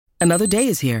Another day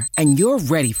is here, and you're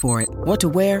ready for it. What to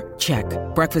wear? Check.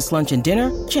 Breakfast, lunch, and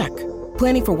dinner? Check.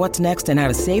 Planning for what's next and how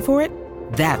to save for it?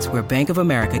 That's where Bank of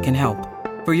America can help.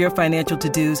 For your financial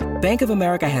to-dos, Bank of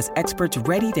America has experts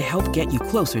ready to help get you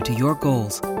closer to your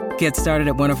goals. Get started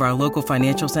at one of our local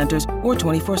financial centers or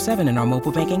 24/7 in our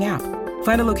mobile banking app.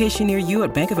 Find a location near you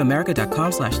at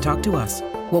bankofamerica.com/talktous.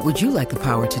 What would you like the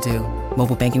power to do?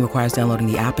 Mobile banking requires downloading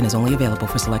the app and is only available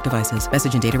for select devices.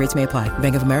 Message and data rates may apply.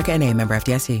 Bank of America N.A., member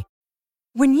FDIC.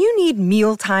 When you need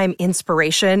mealtime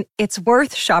inspiration, it's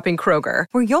worth shopping Kroger,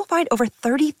 where you'll find over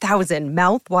 30,000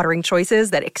 mouth-watering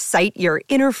choices that excite your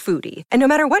inner foodie. And no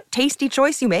matter what tasty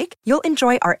choice you make, you'll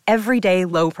enjoy our everyday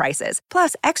low prices,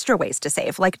 plus extra ways to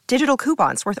save, like digital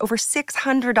coupons worth over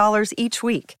 $600 each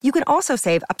week. You can also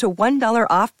save up to $1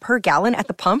 off per gallon at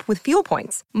the pump with fuel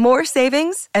points. More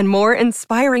savings and more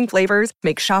inspiring flavors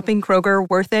make shopping Kroger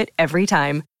worth it every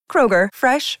time. Kroger,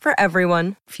 fresh for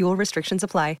everyone. Fuel restrictions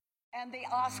apply. And the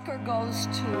Oscar goes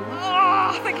to...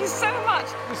 Oh, thank you so much.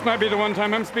 This might be the one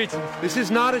time I'm speechless. This is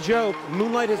not a joke.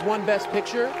 Moonlight has won Best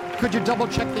Picture. Could you double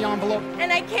check the envelope?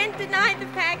 And I can't deny the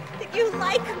fact that you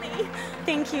like me.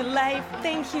 Thank you, life.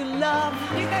 Thank you, love.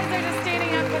 You guys are just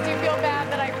standing up because you feel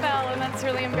bad that I fell, and that's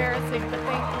really embarrassing, but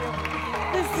thank you.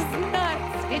 This is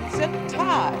nuts. It's a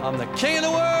tie. I'm the king of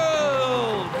the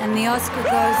world. And the Oscar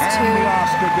goes to... And the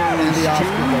Oscar goes to...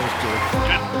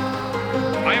 Gentlemen,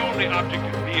 my only object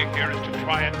in being here is to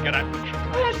try and get at the truth.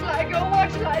 Where shall I go?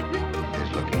 What shall I do?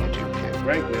 He's looking at you, kid.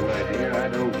 Frankly, my dear, I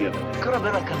don't give a... Could have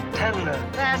been a contender.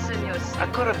 Fasten your... I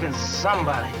could have been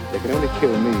somebody. They can only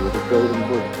kill me with a golden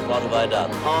bullet. What have I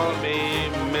done? Call me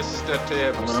Mr.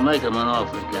 Tibbs. I'm gonna make him an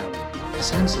offer again. The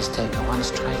census taker once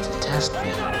tried to test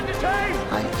me.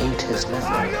 I ate his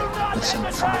liver with some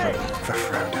fava bean For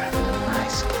Frodo. and a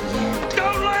nice cayenne.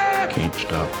 Don't laugh! Can't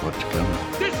stop what's coming.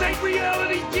 This ain't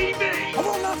reality TV! I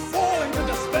will not fall into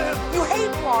despair. You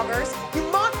hate bloggers. You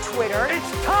mock Twitter.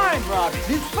 It's time, Robbie.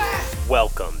 He's fast.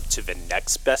 Welcome to the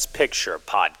Next Best Picture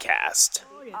podcast.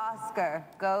 Oscar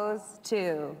goes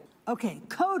to... Okay,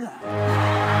 Coda.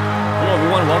 Hello,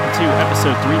 everyone. Welcome to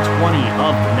episode 320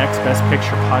 of the Next Best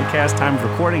Picture podcast. Time of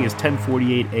recording is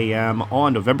 10:48 a.m.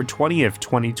 on November 20th,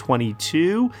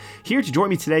 2022. Here to join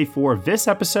me today for this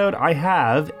episode, I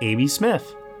have Amy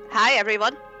Smith. Hi,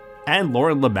 everyone. And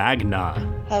Lauren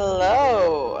LaMagna.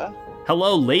 Hello.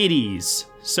 Hello, ladies.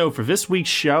 So for this week's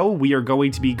show, we are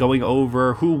going to be going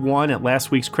over who won at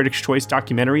last week's Critics' Choice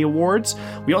Documentary Awards.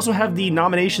 We also have the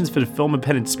nominations for the Film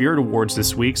Independent Spirit Awards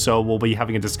this week, so we'll be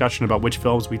having a discussion about which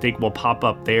films we think will pop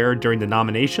up there during the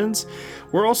nominations.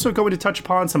 We're also going to touch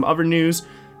upon some other news,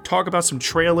 talk about some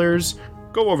trailers,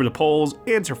 go over the polls,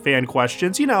 answer fan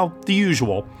questions, you know, the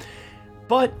usual.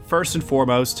 But first and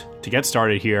foremost, to get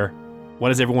started here, what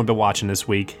has everyone been watching this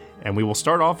week? And we will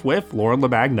start off with Lauren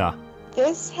LaMagna.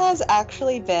 This has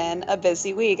actually been a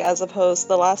busy week as opposed to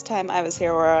the last time I was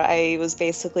here where I was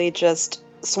basically just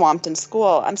swamped in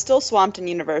school. I'm still swamped in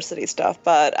university stuff,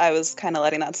 but I was kind of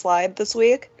letting that slide this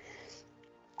week.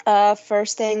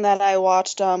 First thing that I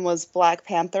watched was Black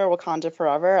Panther: Wakanda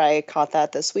Forever. I caught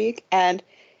that this week, and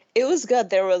it was good.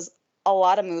 There was a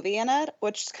lot of movie in it,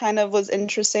 which kind of was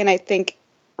interesting. I think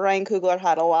Ryan Coogler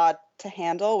had a lot to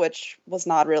handle, which was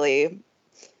not really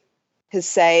his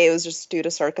say. It was just due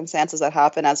to circumstances that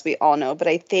happened, as we all know. But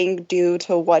I think due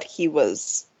to what he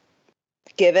was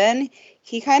given,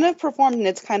 he kind of performed, and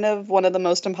it's kind of one of the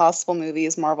most impossible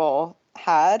movies Marvel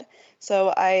had.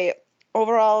 So I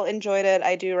overall enjoyed it.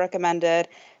 I do recommend it.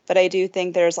 But I do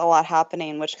think there's a lot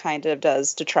happening, which kind of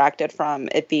does detract it from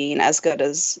it being as good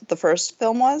as the first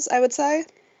film was, I would say.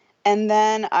 And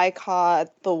then I caught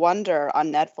The Wonder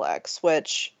on Netflix,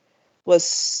 which was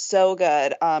so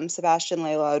good. Sebastian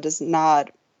Lelio does not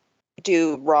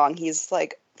do wrong. He's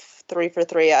like 3 for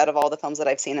 3 out of all the films that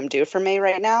I've seen him do for me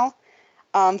right now.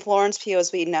 Florence Pugh,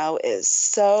 as we know, is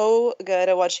so good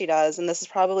at what she does, and this is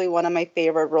probably one of my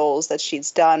favorite roles that she's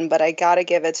done, but I gotta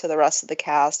give it to the rest of the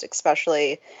cast,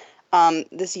 especially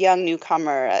this young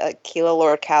newcomer, Keila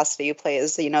Lord Cassidy, who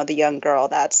plays, the young girl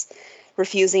that's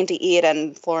refusing to eat,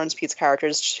 and Florence Pugh's character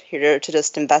is here to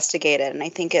just investigate it. And I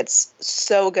think it's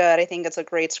so good. I think it's a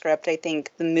great script. I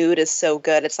think the mood is so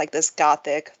good. It's like this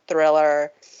gothic thriller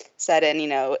set in,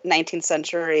 19th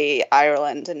century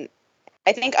Ireland. And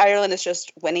I think Ireland is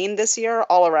just winning this year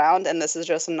all around, and this is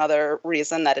just another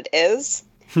reason that it is.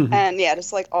 And yeah,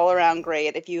 just like all around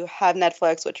great. If you have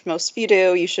Netflix, which most of you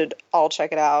do, you should all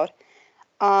check it out.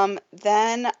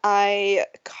 Then I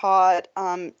caught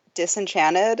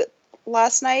Disenchanted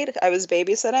last night. I was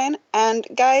babysitting, and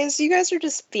guys, you guys are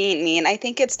just being mean. I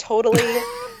think it's totally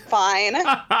fine.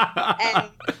 And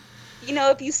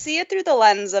if you see it through the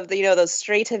lens of those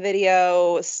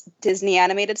straight-to-video Disney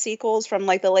animated sequels from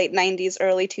like the late 90s,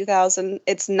 early 2000s,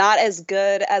 it's not as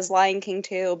good as Lion King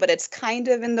 2, but it's kind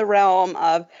of in the realm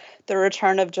of The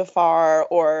Return of Jafar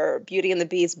or Beauty and the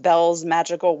Beast, Belle's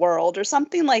Magical World or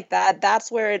something like that.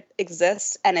 That's where it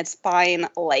exists, and it's fine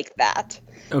like that.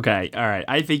 Okay, all right.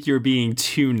 I think you're being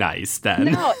too nice then.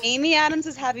 No, Amy Adams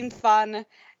is having fun.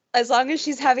 As long as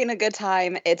she's having a good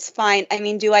time, it's fine. I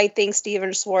mean, do I think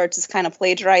Steven Schwartz is kind of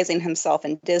plagiarizing himself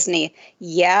in Disney?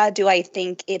 Yeah. Do I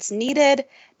think it's needed?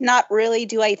 Not really.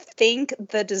 Do I think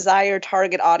the desired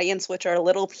target audience, which are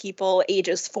little people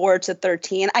ages 4 to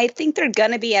 13, I think they're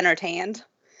going to be entertained.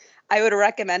 I would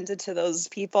recommend it to those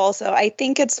people. So I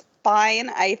think it's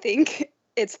fine. I think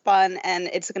it's fun, and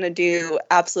it's going to do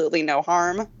absolutely no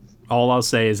harm. All I'll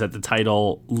say is that the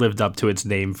title lived up to its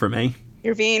name for me.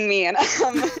 You're being mean.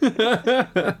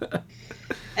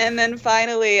 And then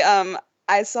finally,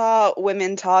 I saw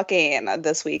Women Talking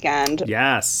this weekend.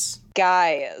 Yes.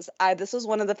 Guys, this was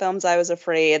one of the films I was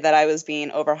afraid that I was being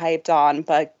overhyped on,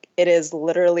 but it is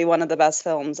literally one of the best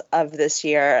films of this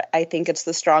year. I think it's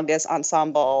the strongest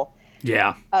ensemble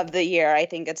of the year. I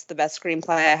think it's the best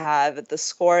screenplay I have. The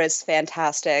score is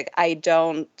fantastic. I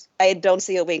don't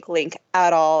see a weak link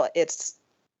at all. It's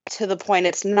to the point.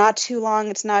 It's not too long.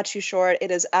 It's not too short.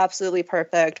 It is absolutely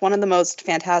perfect. One of the most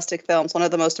fantastic films, one of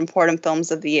the most important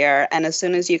films of the year. And as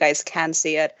soon as you guys can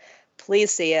see it,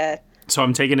 please see it. So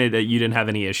I'm taking it that you didn't have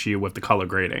any issue with the color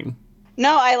grading.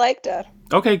 No, I liked it.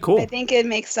 Okay, cool. I think it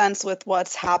makes sense with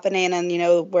what's happening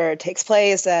and, where it takes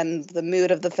place and the mood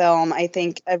of the film. I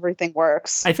think everything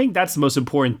works. I think that's the most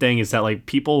important thing is that, like,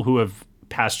 people who have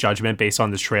passed judgment based on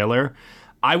this trailer,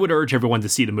 I would urge everyone to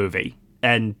see the movie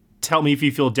and tell me if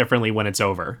you feel differently when it's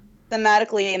over.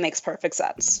 Thematically, it makes perfect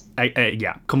sense.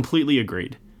 Yeah, completely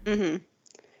agreed. Mm-hmm.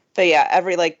 But yeah,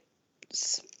 every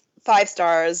 5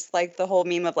 stars, like the whole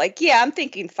meme of I'm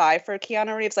thinking 5 for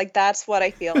Keanu Reeves. That's what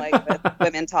I feel like with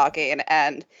Women Talking,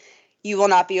 and you will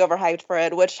not be overhyped for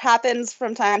it, which happens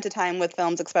from time to time with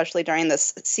films, especially during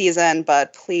this season,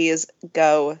 but please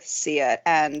go see it.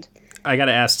 And I got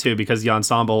to ask too, because the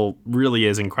ensemble really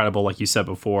is incredible, like you said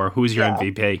before. Who's your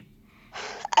MVP?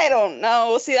 I don't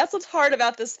know. See, that's what's hard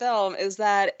about this film is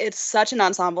that it's such an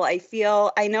ensemble. I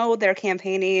know they're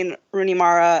campaigning Rooney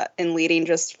Mara in leading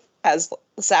just as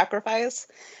a sacrifice,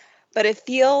 but it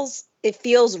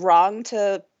feels wrong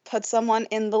to put someone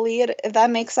in the lead, if that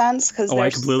makes sense. Because I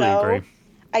completely agree.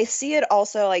 I see it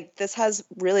also this has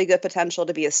really good potential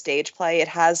to be a stage play. It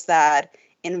has that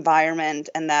environment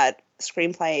and that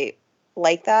screenplay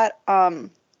like that.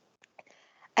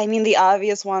 I mean, the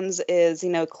obvious ones is,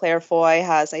 Claire Foy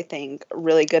has, I think,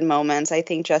 really good moments. I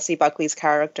think Jessie Buckley's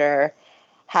character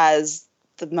has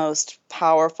the most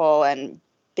powerful and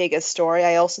biggest story.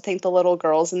 I also think the little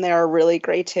girls in there are really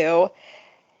great, too.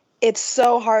 It's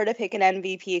so hard to pick an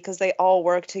MVP because they all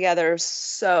work together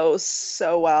so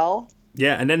well.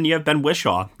 Yeah, and then you have Ben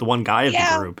Whishaw, the one guy of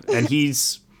the group, and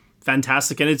he's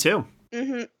fantastic in it, too.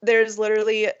 Mm-hmm. There's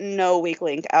literally no weak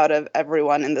link out of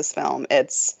everyone in this film.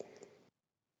 It's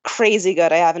crazy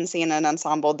good. I haven't seen an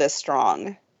ensemble this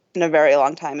strong in a very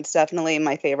long time. It's definitely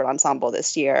my favorite ensemble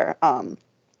this year.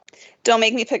 Don't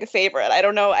make me pick a favorite. I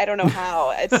don't know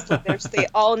how. It's they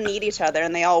all need each other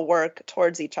and they all work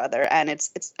towards each other. And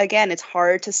it's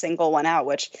hard to single one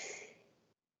out,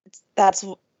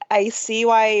 I see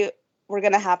why we're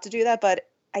going to have to do that, but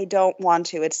I don't want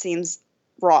to. It seems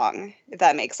wrong, if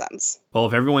that makes sense. Well,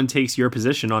 if everyone takes your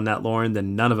position on that, Lauren,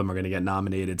 then none of them are going to get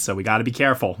nominated, so we got to be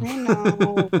careful. I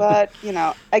know, but,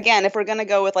 again, if we're going to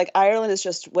go with, Ireland is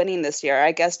just winning this year,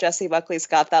 I guess Jessie Buckley's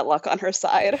got that luck on her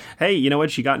side. Hey, you know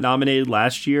what? She got nominated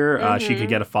last year. She could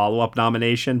get a follow-up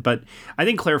nomination, but I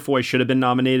think Claire Foy should have been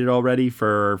nominated already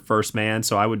for First Man,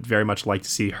 so I would very much like to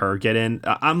see her get in.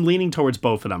 I'm leaning towards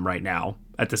both of them right now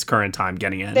at this current time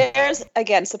getting in. There's,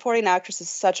 again, supporting actress is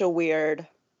such a weird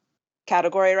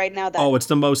category right now. It's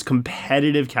the most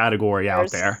competitive category out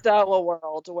there. There's still a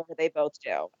world where they both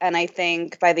do. And I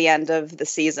think by the end of the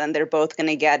season, they're both going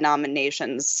to get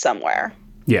nominations somewhere.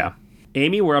 Yeah.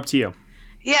 Amy, we're up to you.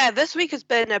 Yeah, this week has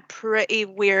been a pretty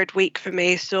weird week for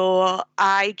me. So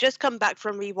I just come back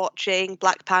from rewatching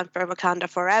Black Panther Wakanda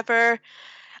Forever.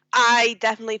 I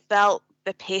definitely felt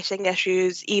the pacing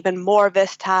issues even more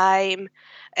this time.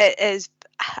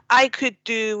 I could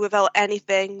do without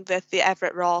anything with the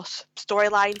Everett Ross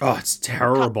storyline. Oh, it's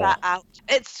terrible. Cut that out.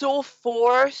 It's so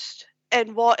forced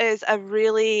in what is a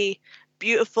really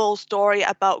beautiful story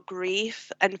about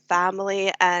grief and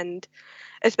family, and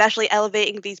especially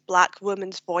elevating these Black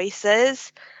women's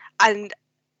voices. And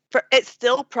it's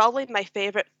still probably my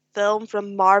favorite film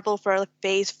from Marvel for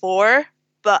Phase 4.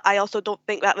 but I also don't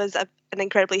think that was an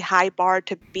incredibly high bar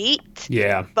to beat.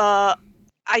 Yeah. But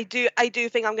I do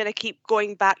think I'm going to keep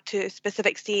going back to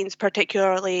specific scenes,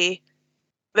 particularly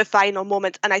the final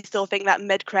moments, and I still think that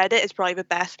mid-credit is probably the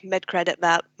best mid-credit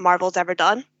that Marvel's ever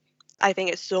done. I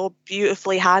think it's so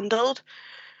beautifully handled.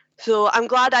 So I'm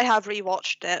glad I have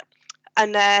rewatched it.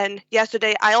 And then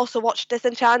yesterday I also watched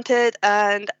Disenchanted,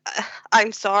 and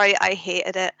I'm sorry, I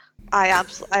hated it. I had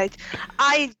to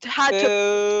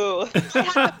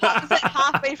pause it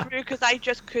halfway through because I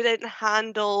just couldn't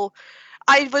handle.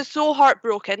 I was so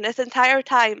heartbroken this entire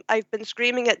time. I've been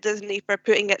screaming at Disney for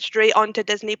putting it straight onto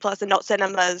Disney Plus and not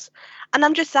cinemas, and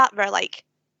I'm just sat there like,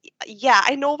 yeah,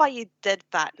 I know why you did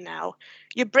that now.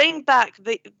 You bring back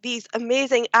these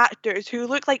amazing actors who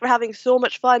look like they're having so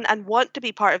much fun and want to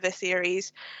be part of this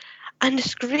series, and the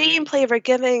screenplay they're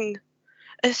giving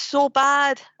is so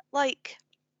bad. Like,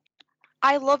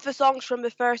 I love the songs from the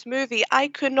first movie. I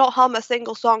could not hum a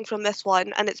single song from this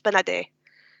one, and it's been a day.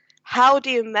 How do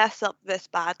you mess up this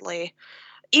badly?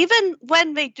 Even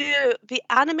when they do the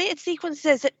animated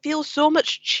sequences, it feels so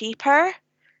much cheaper.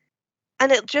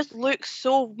 And it just looks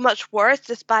so much worse,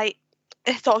 despite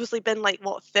it's obviously been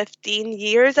 15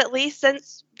 years at least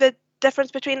since the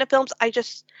difference between the films. I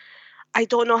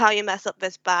don't know how you mess up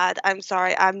this bad. I'm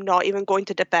sorry, I'm not even going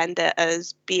to defend it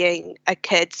as being a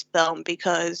kid's film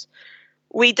because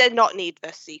we did not need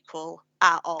this sequel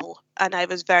at all. And I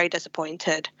was very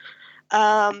disappointed.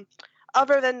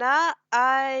 Other than that,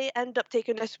 I ended up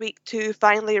taking this week to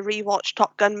finally rewatch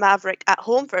Top Gun Maverick at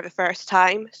home for the first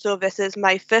time. So this is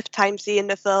my 5th time seeing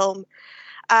the film.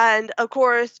 And of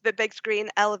course, the big screen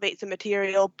elevates the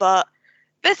material, but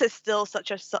this is still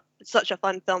such a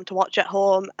fun film to watch at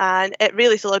home. And it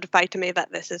really solidified to me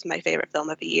that this is my favorite film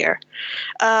of the year.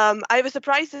 I was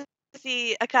surprised to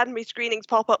see Academy screenings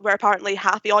pop up where apparently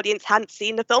half the audience hadn't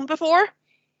seen the film before.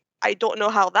 I don't know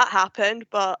how that happened,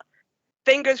 but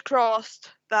fingers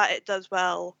crossed that it does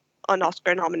well on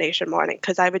Oscar nomination morning,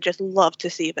 because I would just love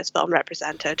to see this film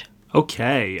represented.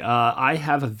 Okay, I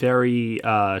have a very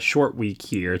short week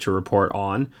here to report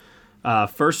on.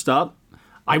 First up,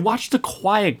 I watched The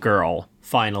Quiet Girl,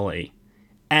 finally,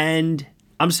 and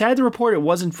I'm sad to report it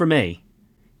wasn't for me.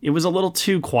 It was a little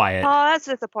too quiet. Oh, that's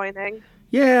disappointing.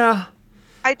 Yeah.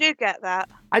 I do get that.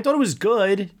 I thought it was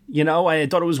good. I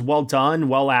thought it was well done,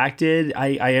 well acted.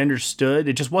 I understood.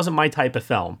 It just wasn't my type of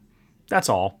film. That's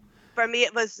all. For me,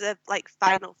 it was the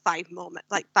final 5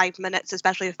 minutes,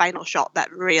 especially the final shot,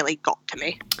 that really got to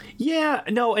me. Yeah,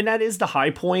 no, and that is the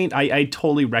high point. I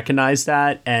totally recognize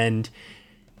that, and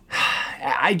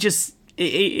I just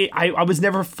I was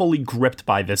never fully gripped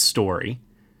by this story.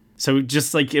 So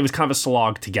just it was kind of a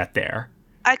slog to get there.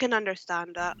 I can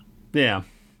understand that. Yeah.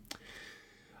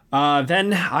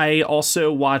 Then I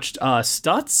also watched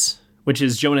Stutz, which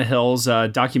is Jonah Hill's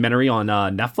documentary on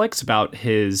Netflix about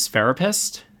his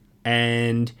therapist.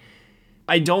 And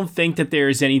I don't think that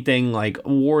there's anything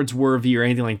awards worthy or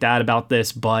anything like that about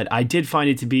this, but I did find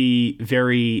it to be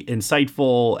very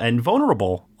insightful and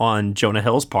vulnerable on Jonah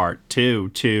Hill's part too,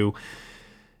 to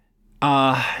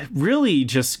really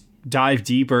just dive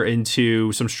deeper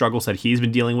into some struggles that he's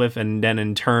been dealing with, and then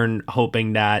in turn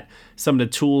hoping that some of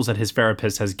the tools that his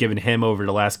therapist has given him over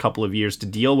the last couple of years to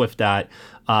deal with that,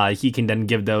 he can then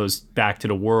give those back to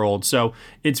the world. So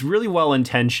it's really well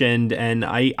intentioned, and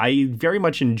I very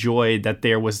much enjoyed that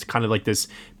there was kind of this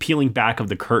peeling back of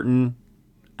the curtain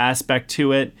aspect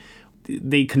to it.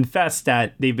 They confessed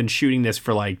that they've been shooting this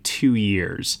for 2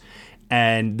 years,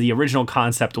 and the original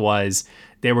concept was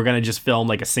they were going to just film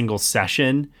a single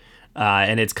session.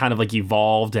 And it's kind of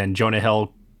evolved, and Jonah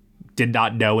Hill did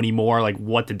not know anymore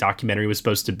what the documentary was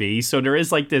supposed to be. So there is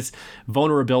this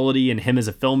vulnerability in him as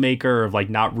a filmmaker of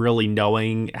not really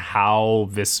knowing how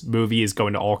this movie is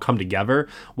going to all come together,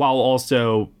 while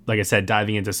also, like I said,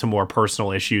 diving into some more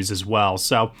personal issues as well.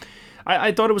 So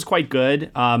I thought it was quite good.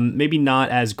 Maybe not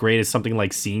as great as something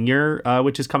like Senior,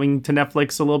 which is coming to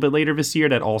Netflix a little bit later this year,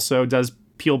 that also does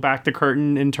peel back the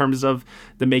curtain in terms of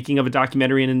the making of a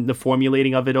documentary and the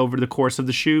formulating of it over the course of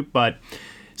the shoot, but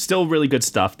still really good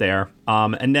stuff there.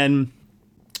 And then,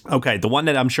 okay, the one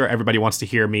that I'm sure everybody wants to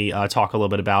hear me talk a little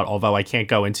bit about, although I can't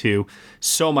go into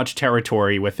so much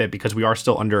territory with it because we are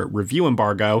still under review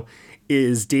embargo,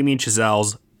 is Damien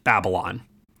Chazelle's Babylon.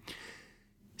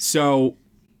 So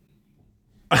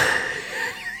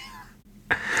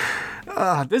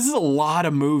this is a lot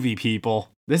of movie, people.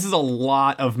 This is a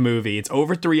lot of movie. It's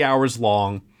over 3 hours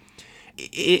long.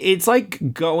 It's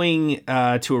like going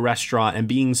to a restaurant and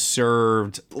being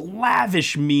served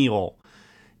lavish meal.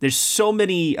 There's so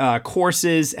many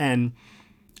courses, and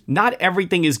not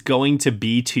everything is going to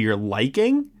be to your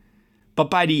liking, but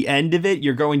by the end of it,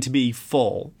 you're going to be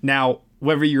full. Now,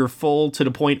 whether you're full to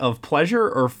the point of pleasure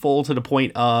or full to the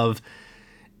point of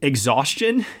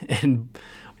exhaustion and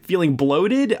feeling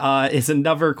bloated is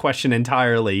another question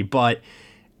entirely, but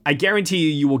I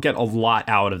guarantee you will get a lot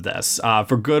out of this,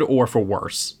 for good or for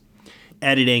worse.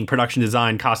 Editing, production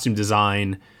design, costume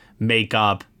design,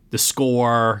 makeup, the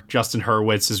score, Justin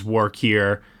Hurwitz's work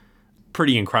here,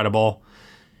 pretty incredible.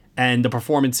 And the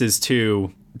performances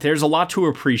too, there's a lot to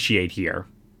appreciate here.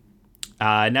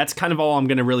 And that's kind of all I'm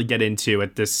going to really get into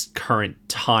at this current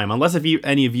time, unless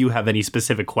any of you have any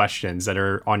specific questions that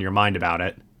are on your mind about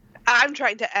it. I'm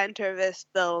trying to enter this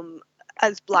film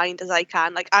as blind as I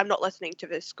can. Like, I'm not listening to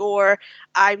the score.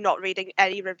 I'm not reading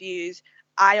any reviews.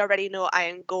 I already know I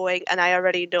am going, and I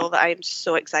already know that I am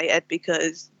so excited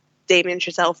because Damien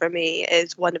Chazelle for me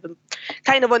is one of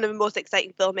the most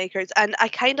exciting filmmakers. And I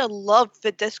kind of love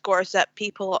the discourse that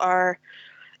people are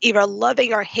either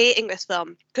loving or hating this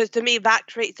film, because to me that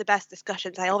creates the best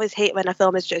discussions. I always hate when a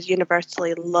film is just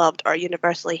universally loved or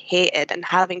universally hated and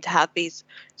having to have these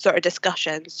sort of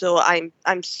discussions. So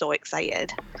I'm so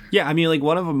excited. Yeah, I mean, like,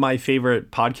 one of my favorite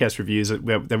podcast reviews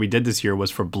that we did this year was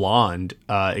for Blonde,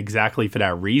 exactly for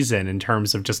that reason, in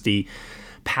terms of just the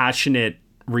passionate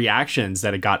reactions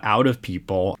that it got out of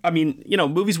people. I mean,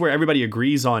 movies where everybody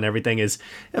agrees on everything is,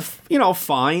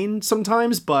 fine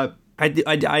sometimes, but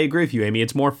I agree with you, Amy.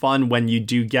 It's more fun when you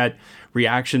do get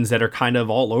reactions that are kind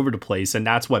of all over the place, and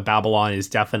that's what Babylon is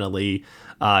definitely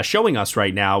showing us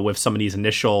right now with some of these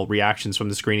initial reactions from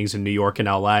the screenings in New York and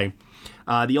LA.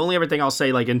 The only other thing I'll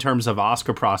say, like, in terms of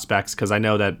Oscar prospects, because I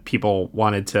know that people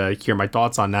wanted to hear my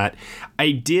thoughts on that,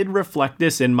 I did reflect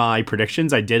this in my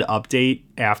predictions. I did update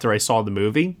after I saw the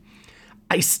movie.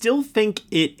 I still think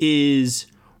it is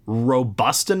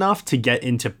robust enough to get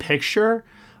into picture,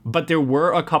 but there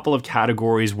were a couple of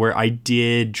categories where I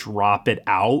did drop it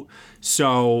out.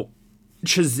 So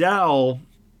Chazelle,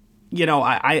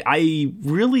 I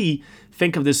really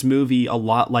think of this movie a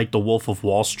lot like The Wolf of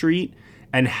Wall Street,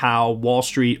 and how Wall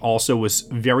Street also was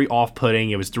very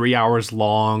off-putting. It was 3 hours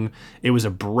long. It was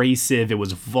abrasive. It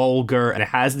was vulgar. And it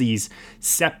has these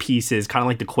set pieces, kind of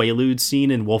like the Quaalude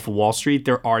scene in Wolf of Wall Street.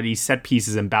 There are these set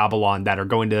pieces in Babylon that are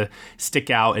going to stick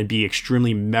out and be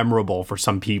extremely memorable for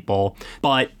some people.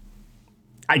 But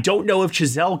I don't know if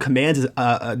Chazelle commands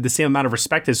the same amount of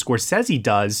respect as Scorsese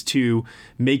does to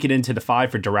make it into the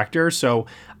 5 for director. So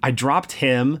I dropped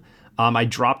him. I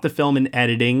dropped the film in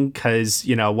editing because,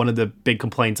 one of the big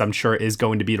complaints I'm sure is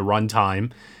going to be the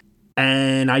runtime.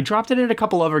 And I dropped it in a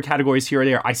couple other categories here or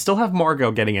there. I still have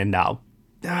Margot getting in now.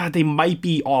 They might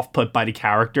be off-put by the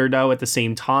character, though, at the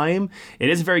same time.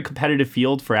 It is a very competitive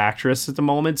field for actress at the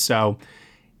moment, so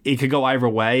it could go either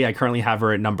way. I currently have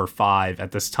her at number 5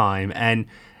 at this time. And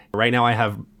right now I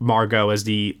have Margot as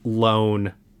the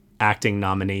lone acting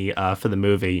nominee for the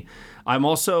movie. I'm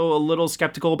also a little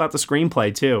skeptical about the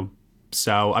screenplay, too.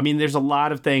 So, I mean, there's a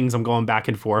lot of things I'm going back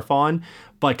and forth on,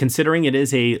 but considering it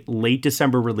is a late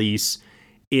December release,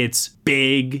 it's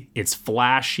big, it's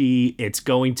flashy, it's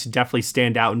going to definitely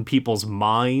stand out in people's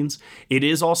minds. It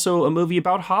is also a movie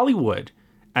about Hollywood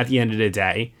at the end of the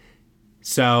day.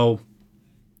 So,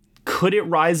 could it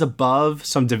rise above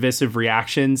some divisive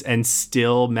reactions and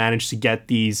still manage to get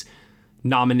these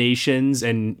nominations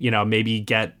and, maybe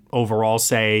get overall,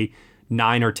 say,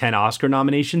 9 or 10 Oscar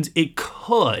nominations? It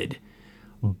could.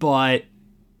 But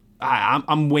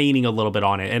I'm waning a little bit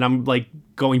on it, and I'm like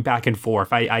going back and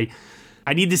forth. I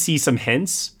need to see some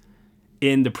hints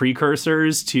in the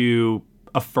precursors to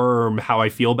affirm how I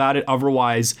feel about it.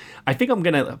 Otherwise, I think I'm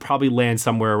gonna probably land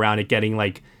somewhere around it getting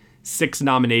like 6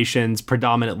 nominations,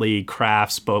 predominantly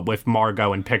crafts, but with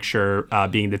Margot and picture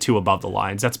being the 2 above the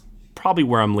lines. That's probably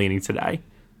where I'm leaning today.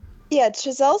 Yeah,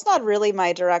 Chazelle's not really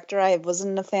my director. I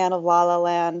wasn't a fan of La La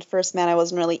Land. First Man, I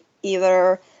wasn't really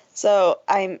either. So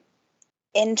I'm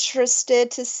interested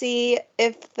to see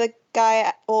if the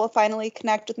guy will finally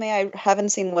connect with me. I haven't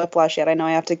seen Whiplash yet. I know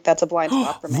I have to. That's a blind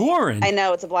spot for me. Lauren. I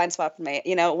know it's a blind spot for me.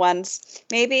 Once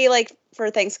maybe like for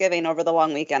Thanksgiving over the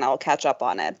long weekend, I'll catch up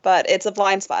on it. But it's a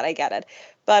blind spot. I get it.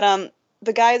 But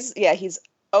the guy's he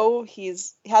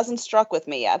hasn't struck with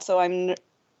me yet. So I'm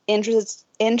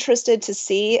interested to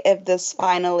see if this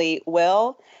finally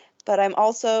will. But I'm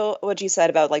also what you said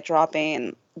about like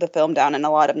dropping the film down in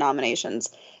a lot of nominations.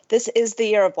 This is the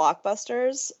year of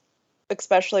blockbusters,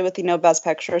 especially with Best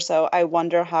Picture. So I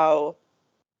wonder how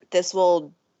this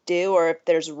will do, or if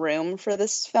there's room for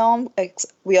this film.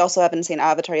 We also haven't seen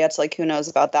Avatar yet, so like who knows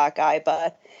about that guy.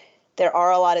 But there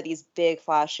are a lot of these big,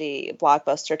 flashy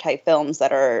blockbuster type films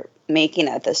that are making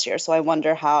it this year. So I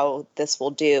wonder how this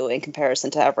will do in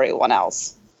comparison to everyone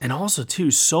else. And also,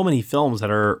 too, so many films that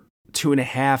are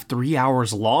 2.5, 3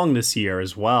 hours long this year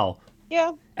as well.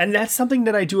 Yeah. And that's something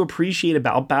that I do appreciate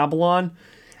about Babylon.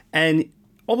 And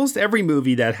almost every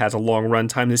movie that has a long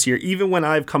runtime this year, even when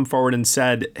I've come forward and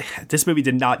said, this movie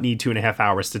did not need 2.5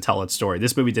 hours to tell its story,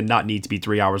 this movie did not need to be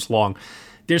 3 hours long,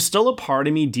 there's still a part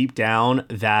of me deep down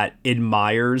that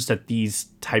admires that these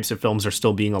types of films are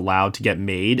still being allowed to get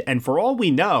made. And for all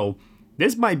we know,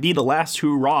 this might be the last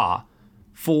hurrah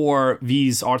for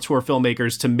these auteur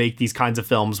filmmakers to make these kinds of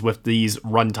films with these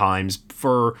runtimes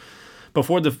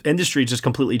before the industry just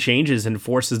completely changes and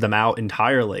forces them out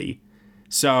entirely.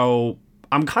 So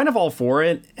I'm kind of all for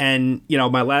it. And, you know,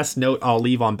 my last note I'll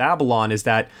leave on Babylon is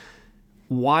that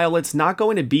while it's not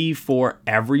going to be for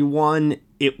everyone,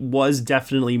 it was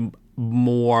definitely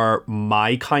more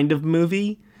my kind of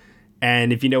movie.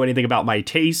 And if you know anything about my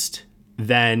taste,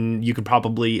 then you could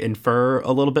probably infer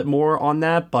a little bit more on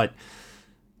that. But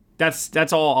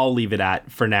that's all I'll leave it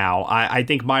at for now. I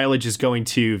think mileage is going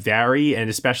to vary, and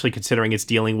especially considering it's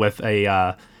dealing with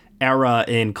a era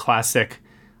in classic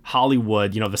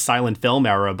Hollywood, you know, the silent film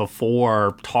era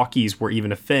before talkies were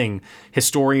even a thing.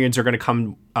 Historians are going to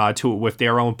come to it with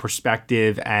their own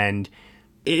perspective, and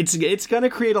it's going to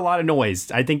create a lot of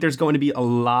noise. I think there's going to be a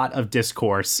lot of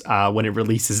discourse when it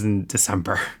releases in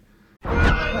December.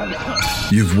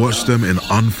 You've watched them in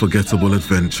unforgettable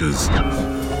adventures,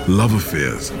 love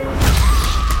affairs,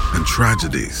 and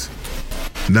tragedies.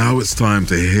 Now it's time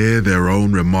to hear their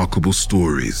own remarkable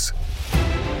stories.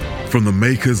 From the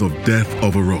makers of Death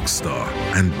of a Rock Star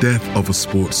and Death of a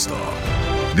Sports Star,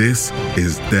 this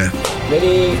is Death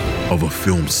of a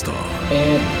Film Star.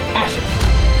 And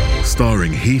action.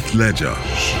 Starring Heath Ledger,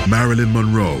 Marilyn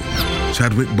Monroe,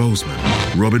 Chadwick Boseman,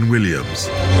 Robin Williams,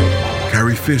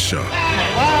 Carrie Fisher,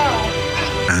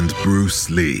 and Bruce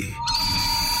Lee.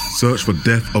 Search for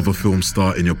Death of a Film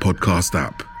Star in your podcast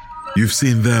app. You've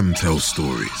seen them tell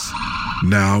stories.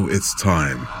 Now it's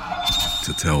time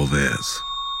to tell theirs.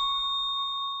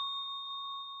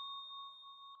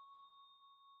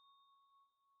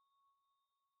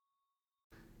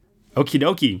 Okie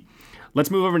dokie.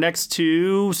 Let's move over next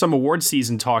to some award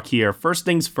season talk here. First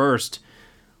things first,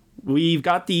 we've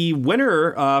got the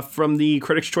winner from the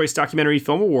Critics' Choice Documentary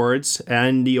Film Awards,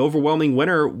 and the overwhelming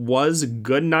winner was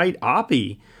Goodnight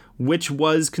Oppie, which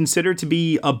was considered to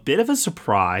be a bit of a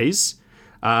surprise.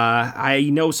 I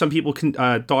know some people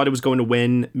thought it was going to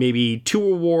win maybe 2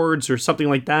 awards or something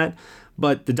like that,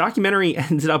 but the documentary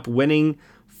ended up winning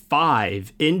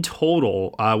 5 in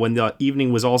total when the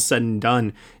evening was all said and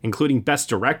done, including Best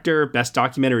Director, Best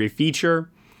Documentary Feature.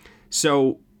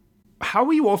 So how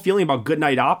are you all feeling about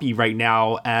Goodnight Oppie right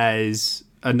now as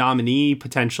a nominee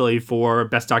potentially for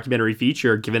Best Documentary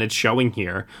Feature, given its showing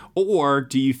here? Or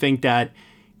do you think that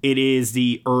it is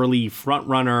the early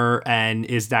frontrunner and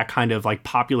is that kind of like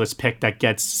populist pick that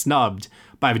gets snubbed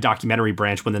by the documentary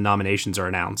branch when the nominations are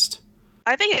announced?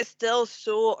 I think it's still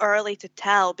so early to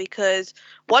tell, because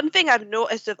one thing I've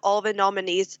noticed of all the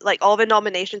nominees, like all the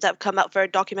nominations that have come out for a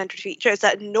documentary feature, is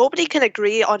that nobody can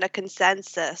agree on a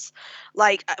consensus.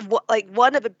 Like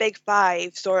one of the big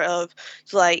 5 sort of,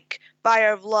 like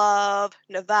Fire of Love,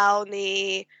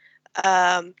 Navalny,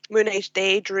 Moonage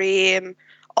Daydream,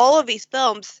 all of these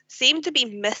films seem to be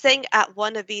missing at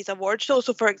one of these award shows.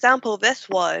 So for example, this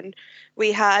one,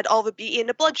 we had All the Beauty and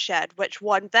the Bloodshed, which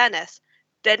won Venice.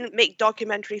 Didn't make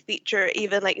documentary feature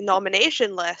even like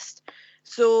nomination list.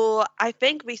 So I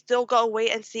think we still got to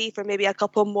wait and see for maybe a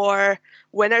couple more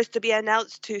winners to be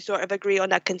announced to sort of agree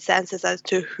on a consensus as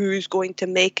to who's going to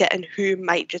make it and who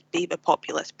might just be the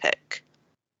populist pick.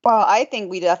 Well, I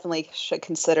think we definitely should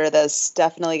consider this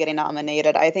definitely getting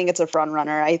nominated. I think it's a front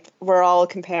runner. We're all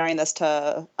comparing this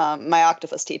to My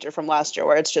Octopus Teacher from last year,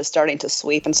 where it's just starting to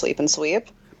sweep and sweep and sweep.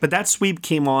 But that sweep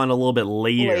came on a little bit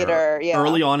later. Yeah.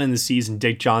 Early on in the season,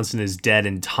 Dick Johnson is Dead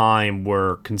and Time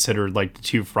were considered like the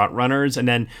 2 front runners. And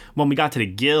then when we got to the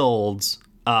guilds,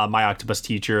 My Octopus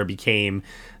Teacher became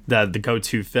the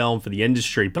go-to film for the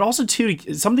industry. But also, too,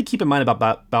 something to keep in mind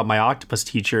about My Octopus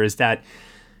Teacher is that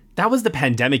was the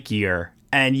pandemic year,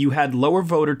 and you had lower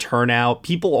voter turnout.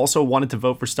 People also wanted to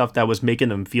vote for stuff that was making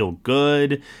them feel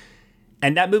good.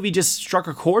 And that movie just struck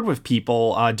a chord with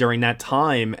people during that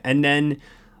time. And then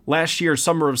last year,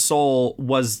 Summer of Soul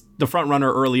was the front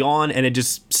runner early on, and it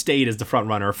just stayed as the front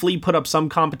runner. Flea put up some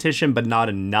competition, but not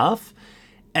enough.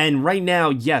 And right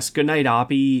now, yes, Goodnight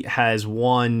Oppie has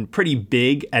won pretty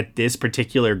big at this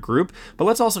particular group. But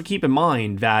let's also keep in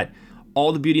mind that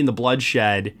All the Beauty and the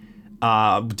Bloodshed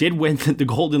did win the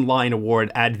Golden Lion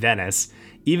Award at Venice.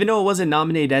 Even though it wasn't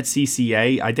nominated at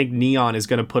CCA, I think Neon is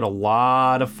going to put a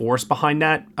lot of force behind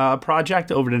that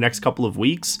project over the next couple of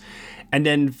weeks. And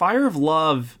then Fire of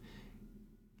Love,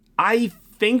 I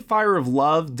think Fire of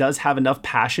Love does have enough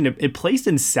passion. It placed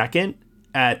in second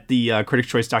at the Critics'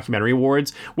 Choice Documentary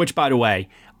Awards, which, by the way,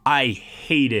 I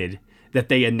hated that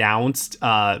they announced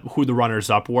who the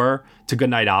runners-up were to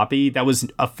Goodnight Oppie. That was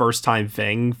a first-time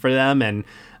thing for them, and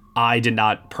I did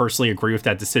not personally agree with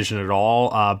that decision at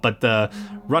all. But the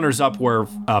runners-up were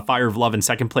Fire of Love in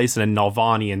second place and then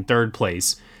Nalvani in third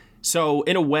place. So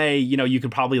in a way, you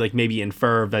could probably maybe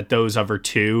infer that those other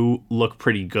two look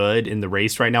pretty good in the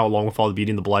race right now, along with All the Beauty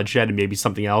and the Bloodshed, and maybe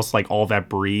something else like All That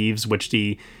Breathes, which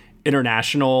the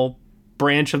international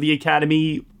branch of the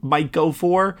Academy might go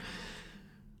for.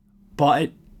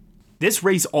 But this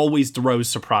race always throws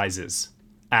surprises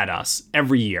at us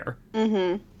every year.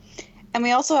 Mm-hmm. And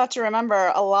we also have to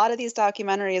remember a lot of these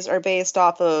documentaries are based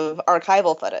off of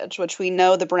archival footage, which we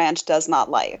know the branch does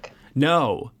not like.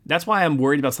 No, that's why I'm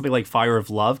worried about something like Fire of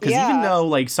Love, because even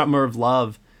though Summer of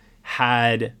Love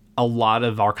had a lot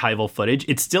of archival footage,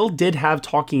 it still did have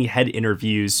talking head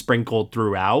interviews sprinkled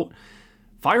throughout.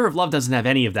 Fire of Love doesn't have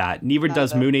any of that. Neither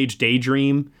does Moon Age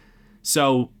Daydream.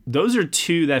 So those are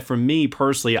two that, for me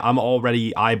personally, I'm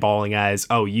already eyeballing as,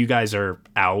 oh, you guys are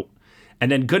out. And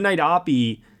then Goodnight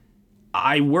Oppie,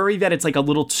 I worry that it's a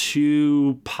little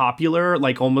too popular,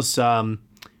 almost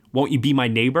Won't You Be My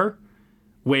Neighbor,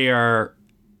 where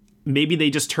maybe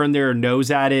they just turn their nose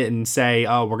at it and say,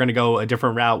 oh, we're going to go a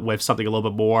different route with something a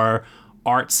little bit more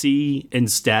artsy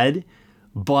instead.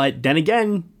 But then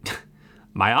again,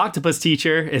 my octopus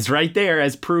teacher is right there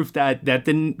as proof that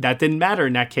didn't matter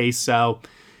in that case. So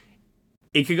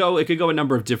it could go a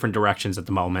number of different directions at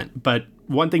the moment. But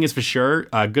one thing is for sure,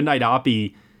 Goodnight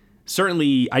Oppie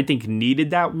certainly, I think,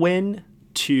 needed that win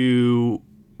to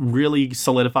really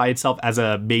solidify itself as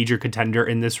a major contender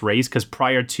in this race, because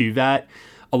prior to that,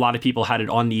 a lot of people had it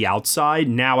on the outside.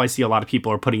 Now I see a lot of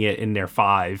people are putting it in their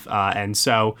 5. And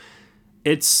so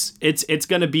it's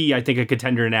going to be, I think, a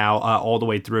contender now all the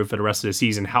way through for the rest of the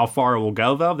season. How far it will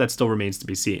go, though, that still remains to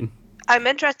be seen. I'm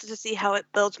interested to see how it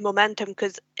builds momentum,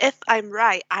 because if I'm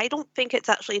right, I don't think it's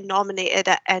actually nominated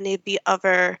at any of the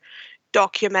other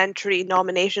documentary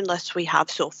nomination lists we have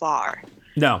so far.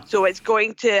 No. So it's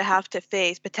going to have to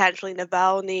face potentially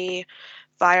Navalny,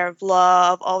 Fire of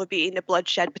Love, All the Beauty and the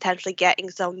Bloodshed, potentially getting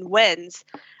some wins.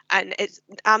 And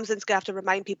Amazon's going to have to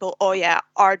remind people, oh yeah,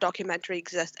 our documentary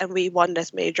exists and we won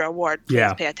this major award.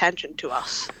 Please pay attention to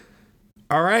us.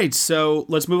 All right, so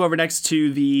let's move over next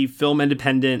to the Film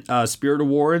Independent Spirit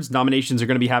Awards. Nominations are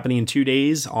going to be happening in 2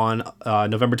 days on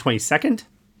November 22nd.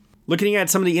 Looking at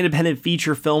some of the independent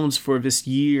feature films for this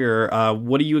year,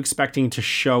 what are you expecting to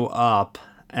show up?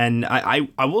 And I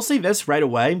will say this right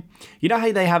away. You know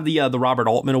how they have the Robert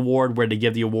Altman Award, where they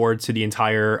give the award to the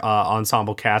entire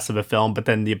ensemble cast of a film, but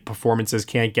then the performances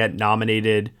can't get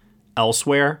nominated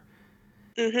elsewhere?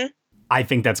 Mm-hmm. I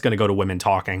think that's going to go to Women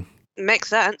Talking. Makes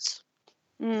sense.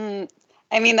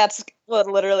 I mean, that's what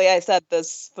literally I said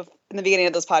this in the beginning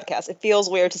of this podcast. It feels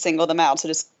weird to single them out, so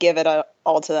just give it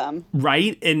all to them.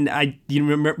 Right? And you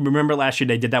remember last year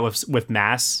they did that with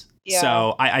Mass? Yeah.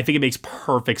 So I think it makes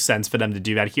perfect sense for them to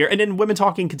do that here. And then Women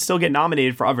Talking can still get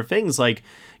nominated for other things like,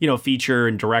 feature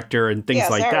and director and things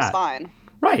like Sarah's that. Fine.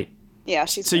 Right. Yeah,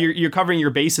 she's so you're covering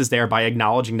your bases there by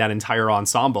acknowledging that entire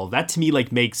ensemble. That to me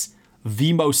makes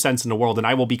the most sense in the world, and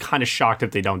I will be kind of shocked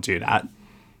if they don't do that.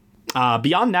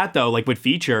 Beyond that, though, with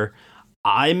feature,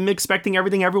 I'm expecting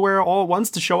Everything Everywhere All at Once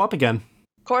to show up again.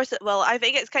 Of course it will. I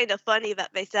think it's kind of funny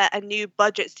that they set a new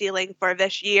budget ceiling for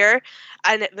this year,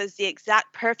 and it was the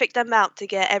exact perfect amount to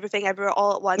get Everything Everywhere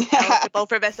All at Once eligible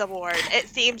for this award. It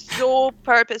seems so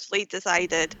purposely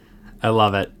decided. I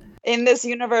love it. In this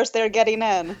universe, they're getting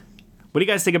in. What do you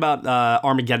guys think about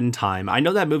Armageddon Time? I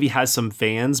know that movie has some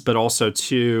fans, but also,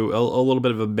 too, a little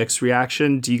bit of a mixed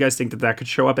reaction. Do you guys think that could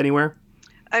show up anywhere?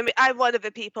 I mean, I'm one of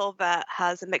the people that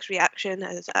has a mixed reaction,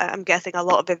 as I'm guessing a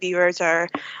lot of the viewers are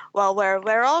well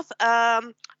aware of.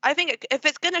 I think if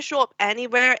it's going to show up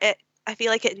anywhere, I feel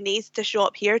like it needs to show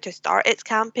up here to start its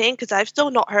campaign, because I've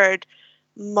still not heard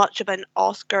much of an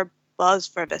Oscar buzz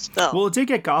for this film. Well, it did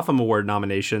get Gotham Award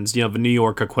nominations, the New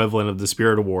York equivalent of the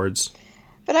Spirit Awards.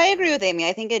 But I agree with Amy.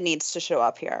 I think it needs to show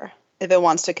up here if it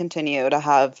wants to continue to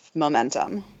have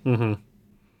momentum. Mm-hmm.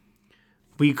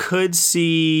 We could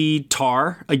see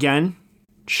Tar again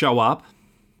show up.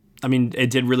 I mean, it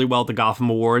did really well at the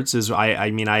Gotham Awards. I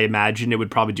imagine it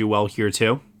would probably do well here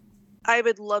too. I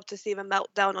would love to see the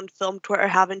meltdown on film Twitter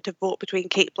having to vote between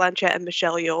Cate Blanchett and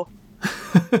Michelle Yeoh.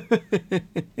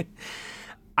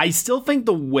 I still think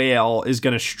The Whale is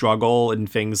going to struggle in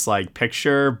things like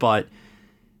picture, but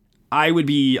I would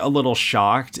be a little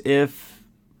shocked if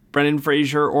Brendan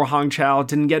Fraser or Hong Chow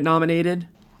didn't get nominated.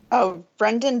 Oh,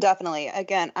 Brendan, definitely.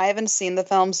 Again, I haven't seen the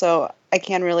film, so I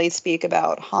can't really speak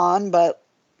about Han, but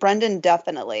Brendan,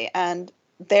 definitely. And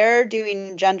they're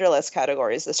doing genderless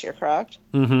categories this year, correct?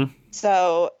 Mm-hmm.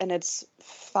 So, and it's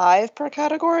 5 per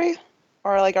category?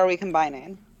 Or, like, are we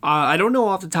combining? I don't know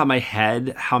off the top of my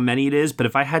head how many it is, but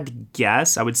if I had to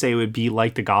guess, I would say it would be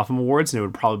like the Gotham Awards, and it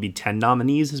would probably be 10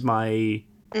 nominees is my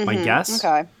guess.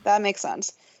 Okay, that makes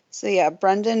sense. So yeah,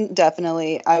 Brendan,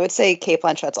 definitely. I would say Cate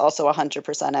Blanchett's also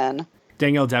 100% in.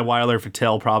 Danielle Deadwyler for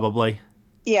Till, probably.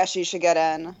 Yeah, she should get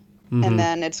in. And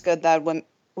then it's good that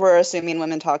we're assuming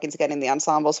Women Talking's getting the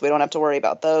ensemble, so we don't have to worry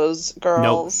about those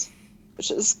girls. Nope. Which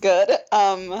is good.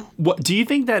 What do you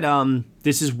think that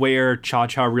this is where Cha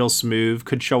Cha Real Smooth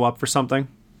could show up for something?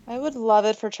 I would love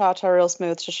it for Cha Cha Real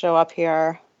Smooth to show up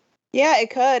here. Yeah, it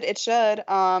could. It should.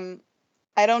 I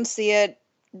don't see it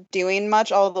doing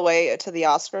much all the way to the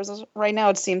Oscars right now.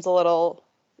 It seems a little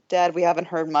dead. We haven't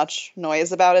heard much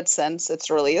noise about it since its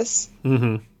release.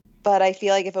 Mm-hmm. But I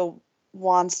feel like if it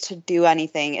wants to do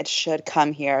anything, it should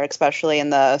come here, especially in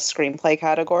the screenplay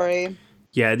category.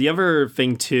 Yeah, the other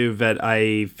thing, too, that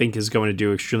I think is going to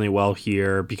do extremely well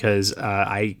here, because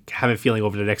I have a feeling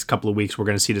over the next couple of weeks we're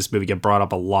going to see this movie get brought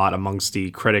up a lot amongst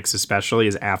the critics, especially,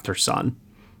 is Aftersun.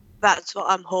 That's what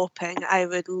I'm hoping. I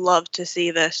would love to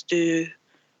see this do...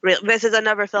 This is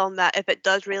another film that, if it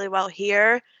does really well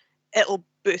here, it will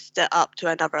boost it up to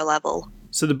another level.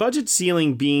 So the budget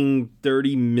ceiling being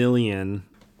 $30 million...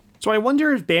 So I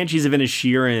wonder if Banshees of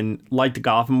Inisherin, like the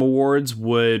Gotham Awards,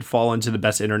 would fall into the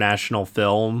Best International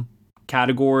Film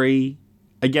category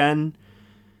again,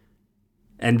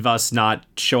 and thus not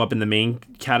show up in the main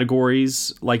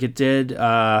categories like it did.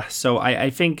 So I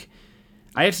think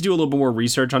I have to do a little bit more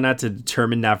research on that to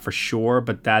determine that for sure,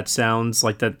 but that sounds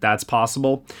like that's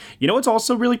possible. You know what's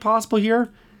also really possible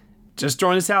here? Just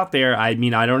throwing this out there, I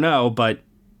mean, I don't know, but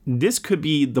this could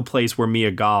be the place where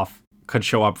Mia Goth could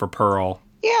show up for Pearl.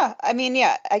 Yeah, I mean,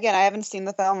 yeah, again, I haven't seen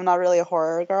the film. I'm not really a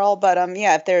horror girl, but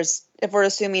yeah, if we're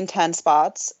assuming 10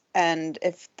 spots, and I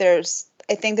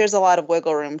think there's a lot of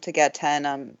wiggle room to get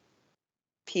 10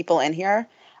 people in here.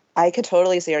 I could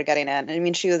totally see her getting in. I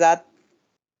mean, she was at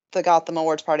the Gotham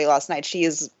Awards party last night. She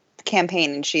is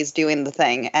campaigning, she's doing the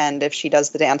thing, and if she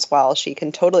does the dance well, she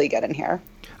can totally get in here.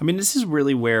 I mean, this is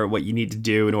really where what you need to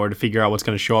do in order to figure out what's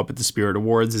going to show up at the Spirit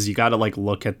Awards is you got to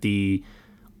look at the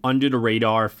under the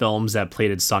radar films that played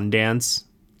at Sundance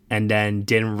and then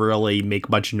didn't really make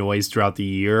much noise throughout the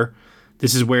year.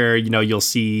 This is where, you'll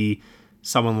see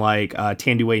someone like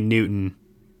Thandie Newton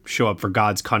show up for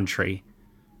God's Country,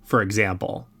 for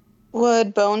example.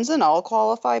 Would Bones and All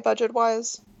qualify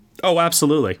budget-wise? Oh,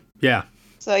 absolutely. Yeah.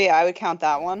 So yeah, I would count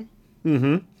that one.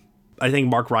 Mm-hmm. I think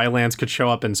Mark Rylance could show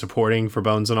up in supporting for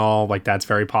Bones and All. That's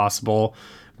very possible.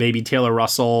 Maybe Taylor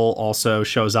Russell also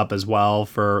shows up as well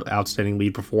for outstanding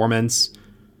lead performance.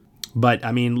 But,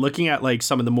 I mean, looking at,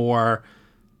 some of the more,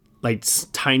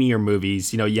 tinier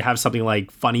movies, you have something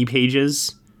like Funny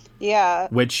Pages. Yeah.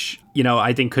 Which,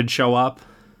 I think could show up.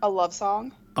 A Love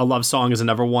Song. A Love Song is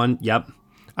another one. Yep.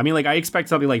 I mean, I expect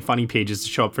something like Funny Pages to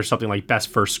show up for something like Best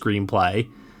First Screenplay.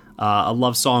 A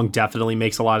Love Song definitely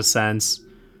makes a lot of sense.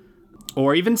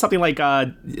 Or even something like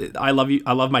I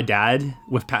Love My Dad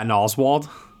with Patton Oswalt.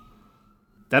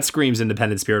 That screams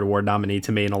Independent Spirit Award nominee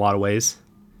to me in a lot of ways.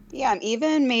 Yeah, and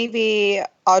even maybe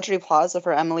Audrey Plaza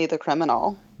for Emily the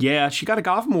Criminal. Yeah, she got a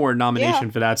Gotham Award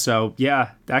nomination for that, so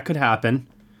yeah, that could happen.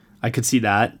 I could see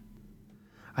that.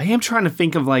 I am trying to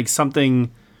think of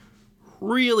something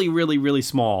really, really, really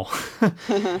small.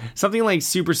 Something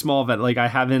super small that I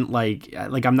haven't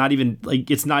I'm not even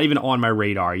it's not even on my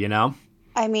radar,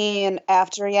 I mean,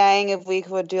 After Yang, if we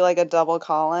could do a double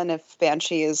call-in, if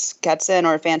Banshees gets in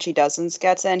or if Banshee doesn't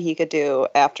gets in, he could do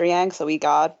After Yang, so we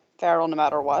got Farrell no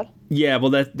matter what. Yeah,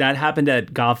 well, that happened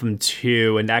at Gotham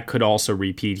too, and that could also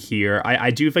repeat here.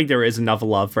 I do think there is enough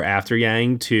love for After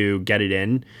Yang to get it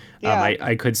in. Yeah.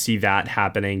 I could see that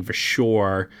happening for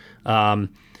sure. Are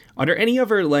there any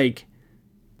other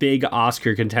big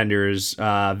Oscar contenders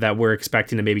that we're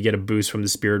expecting to maybe get a boost from the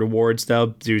Spirit Awards though,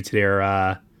 due to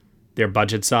their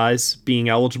budget size being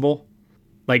eligible?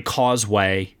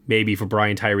 Causeway, maybe, for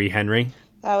Brian Tyree Henry.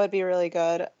 That would be really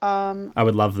good. I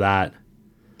would love that.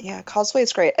 Yeah,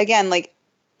 Causeway's great. Again,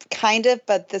 kind of,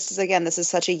 but this is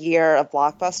such a year of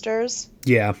blockbusters.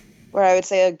 Yeah. Where I would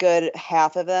say a good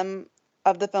half of them,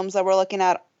 of the films that we're looking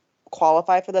at,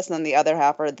 qualify for this, and then the other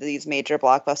half are these major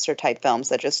blockbuster type films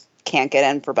that just can't get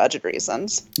in for budget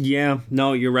reasons. Yeah,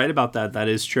 no, you're right about that. That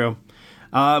is true.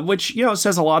 Which,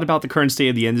 says a lot about the current state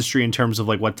of the industry in terms of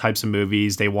what types of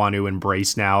movies they want to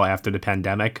embrace now after the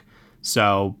pandemic.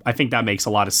 So I think that makes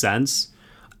a lot of sense.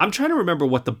 I'm trying to remember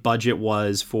what the budget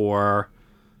was for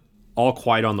All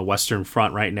Quiet on the Western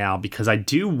Front right now, because I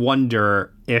do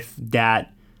wonder if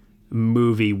that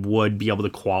movie would be able to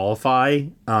qualify.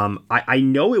 I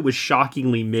know it was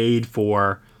shockingly made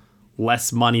for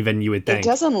less money than you would think. It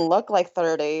doesn't look like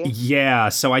 30. Yeah,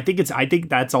 so I think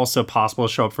that's also possible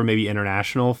to show up for maybe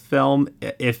international film,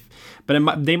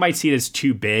 they might see it as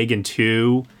too big and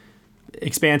too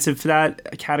expansive for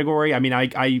that category. I mean,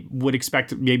 I would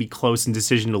expect maybe Close and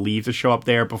Decision to Leave to show up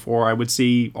there before I would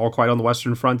see All Quiet on the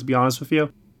Western Front, to be honest with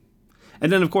you.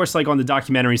 And then, of course, like on the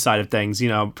documentary side of things, you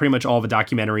know, pretty much all the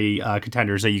documentary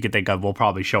contenders that you could think of will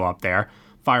probably show up there.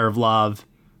 Fire of Love,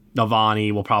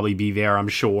 Navani will probably be there, I'm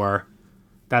sure.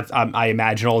 That's I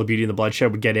imagine All the Beauty and the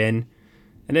Bloodshed would get in.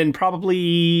 And then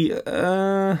probably,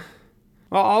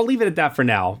 I'll leave it at that for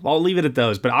now. I'll leave it at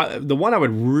those. But the one I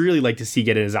would really like to see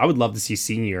get in is I would love to see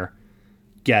Senior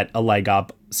get a leg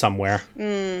up somewhere.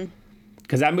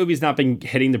 Because that movie's not been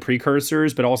hitting the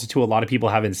precursors, but also, too, a lot of people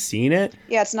haven't seen it.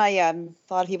 Yeah, it's not yet. A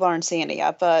lot of people aren't seeing it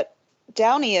yet. But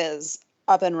Downey is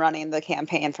up and running the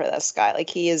campaign for this guy. Like,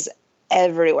 he is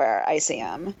everywhere I see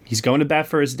him. He's going to bat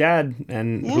for his dad,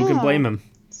 and who can blame him?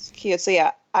 It's cute. So,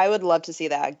 yeah, I would love to see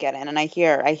that get in. And I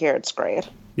hear it's great.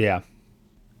 Yeah.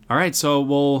 All right, so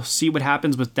we'll see what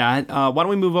happens with that. Why don't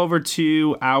we move over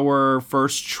to our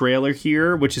first trailer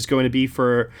here, which is going to be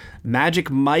for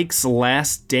Magic Mike's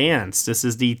Last Dance. This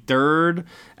is the third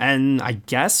and, I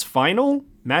guess, final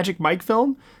Magic Mike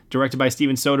film, directed by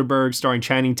Steven Soderbergh, starring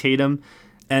Channing Tatum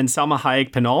and Salma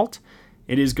Hayek Pinault.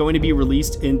 It is going to be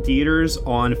released in theaters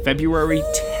on February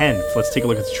 10th. Let's take a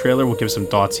look at the trailer. We'll give some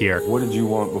thoughts here. What did you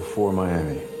want before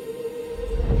Miami?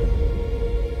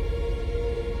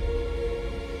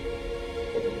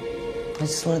 I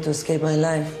just wanted to escape my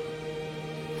life.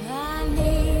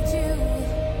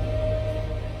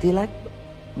 Do you like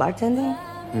bartending?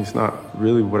 It's not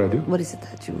really what I do. What is it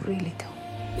that you really do?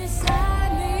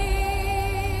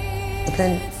 But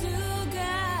then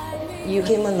you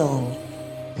came along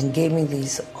and gave me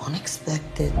this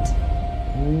unexpected,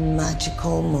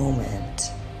 magical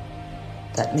moment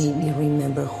that made me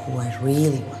remember who I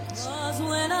really was.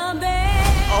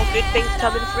 All good things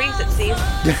come in threes, it seems.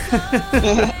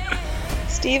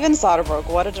 Steven Soderbergh,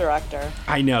 what a director.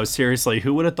 I know, seriously.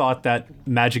 Who would have thought that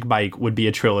Magic Mike would be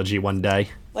a trilogy one day?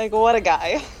 Like, what a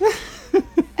guy.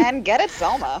 And get it,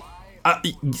 Selma.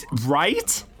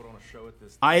 Right?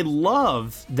 I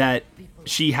love that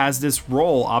she has this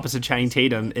role opposite Channing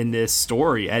Tatum in this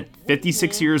story. At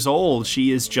 56 years old, she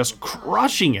is just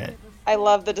crushing it. I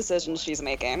love the decisions she's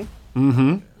making.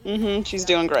 She's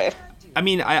doing great. I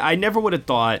mean, I never would have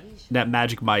thought that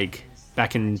Magic Mike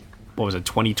back in,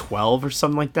 2012 or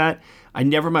something like that? I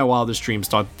never in my wildest dreams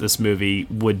thought this movie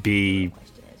would be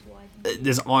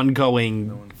this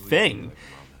ongoing thing.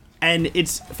 And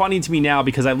it's funny to me now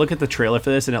because I look at the trailer for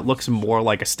this and it looks more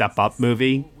like a Step Up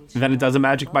movie than it does a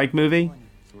Magic Mike movie,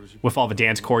 with all the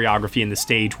dance choreography and the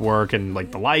stage work and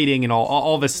like the lighting and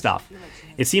all this stuff.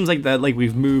 It seems like that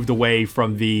we've moved away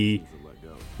from the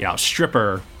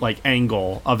stripper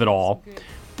angle of it all.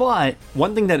 But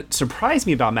one thing that surprised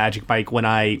me about Magic Mike when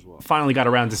I finally got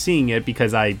around to seeing it,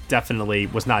 because I definitely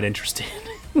was not interested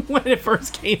when it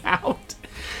first came out,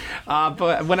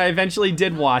 but when I eventually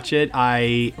did watch it,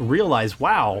 I realized,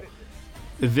 wow,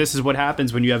 this is what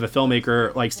happens when you have a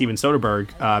filmmaker like Steven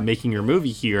Soderbergh making your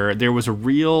movie here. There was a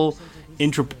real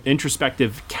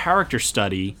introspective character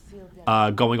study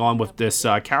going on with this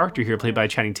character here played by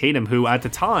Channing Tatum, who at the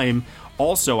time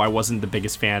also I wasn't the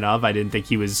biggest fan of. I didn't think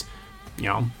he was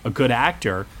a good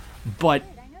actor, but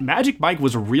Magic Mike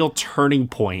was a real turning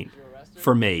point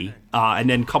for me. And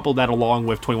then couple that along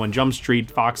with 21 Jump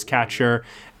Street, Foxcatcher,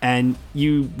 and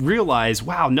you realize,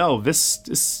 wow, no,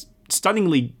 this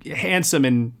stunningly handsome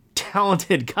and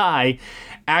talented guy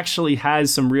actually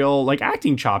has some real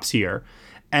acting chops here.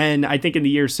 And I think in the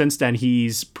years since then,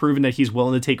 he's proven that he's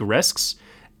willing to take risks,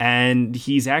 and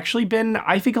he's actually been,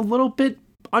 I think, a little bit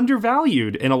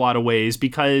undervalued in a lot of ways,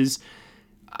 because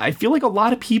I feel like a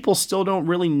lot of people still don't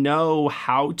really know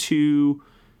how to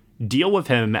deal with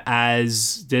him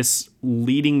as this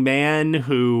leading man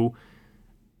who,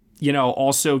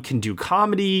 also can do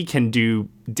comedy, can do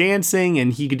dancing,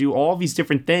 and he could do all these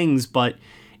different things. But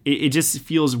it just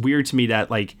feels weird to me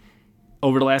that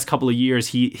over the last couple of years,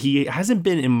 he hasn't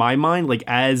been, in my mind,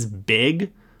 as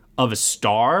big of a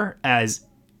star as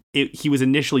he was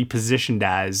initially positioned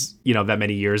as, that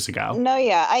many years ago. No,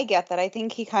 yeah, I get that. I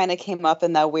think he kind of came up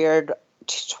in that weird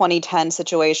 2010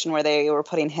 situation where they were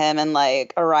putting him in a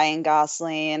Ryan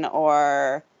Gosling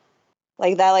or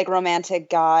that romantic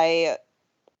guy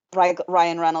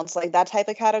Ryan Reynolds, like that type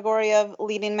of category of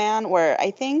leading man, where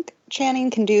I think Channing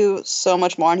can do so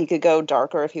much more and he could go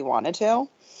darker if he wanted to.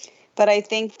 But I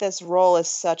think this role is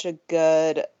such a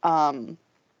good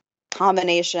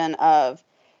combination of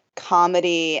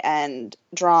comedy and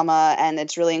drama, and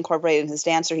it's really incorporated in his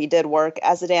dancer. He did work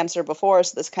as a dancer before,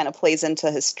 so this kind of plays into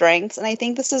his strengths. And I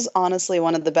think this is honestly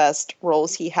one of the best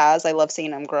roles he has. I love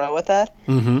seeing him grow with it.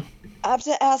 Mm-hmm. I have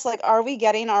to ask, like, are we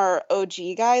getting our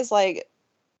OG guys? Like,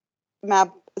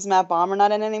 is Matt Bomer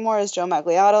not in it anymore? Is Joe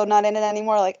Magliotto not in it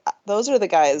anymore? Like, those are the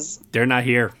guys. They're not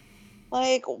here.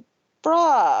 Like,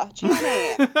 bruh,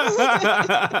 Channing.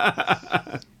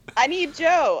 I need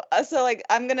Joe. So, like,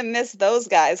 I'm going to miss those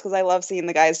guys because I love seeing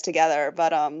the guys together.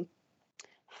 But,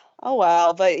 oh,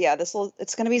 well. But, yeah, it's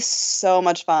going to be so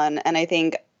much fun. And I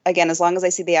think, again, as long as I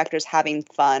see the actors having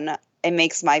fun, it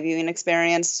makes my viewing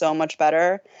experience so much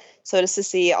better. So just to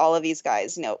see all of these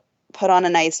guys, you know, put on a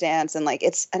nice dance and, like,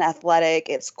 it's an athletic,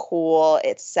 it's cool,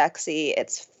 it's sexy,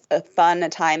 it's a fun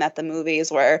time at the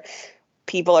movies where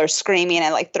people are screaming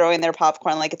and, like, throwing their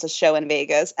popcorn like it's a show in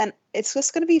Vegas. And it's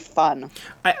just going to be fun.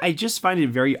 I just find it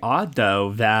very odd,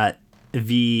 though, that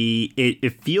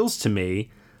it feels to me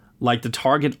like the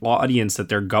target audience that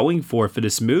they're going for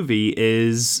this movie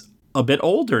is a bit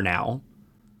older now.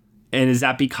 And is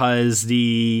that because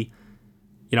the,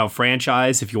 you know,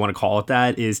 franchise, if you want to call it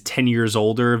that, is 10 years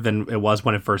older than it was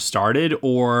when it first started?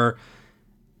 Or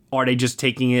are they just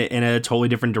taking it in a totally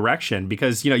different direction?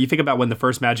 Because, you know, you think about when the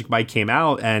first Magic Mike came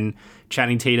out and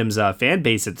Channing Tatum's fan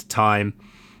base at the time,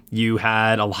 you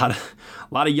had a lot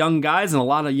of young guys and a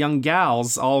lot of young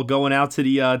gals all going out to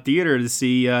the theater to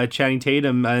see Channing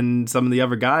Tatum and some of the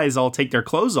other guys all take their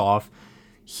clothes off.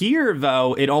 Here,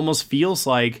 though, it almost feels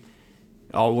like,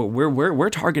 oh, we're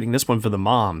targeting this one for the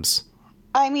moms.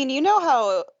 I mean, you know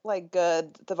how, like,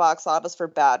 good the box office for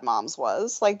Bad Moms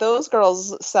was. Like, those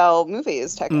girls sell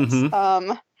movies tickets.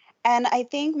 Mm-hmm. And I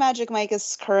think Magic Mike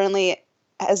is currently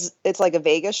it's like a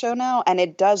Vegas show now, and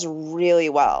it does really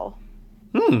well.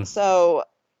 So,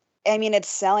 I mean, it's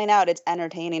selling out. It's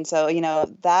entertaining. So, you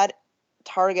know, that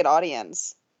target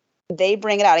audience, they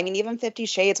bring it out. I mean, even 50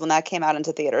 Shades, when that came out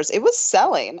into theaters, it was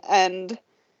selling. And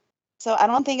so I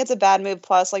don't think it's a bad move.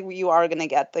 Plus, like, you are going to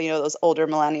get the, you know, those older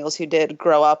millennials who did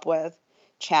grow up with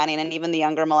Channing, and even the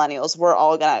younger millennials, we're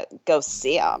all going to go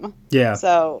see them. Yeah.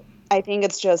 So I think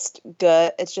it's just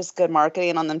good. It's just good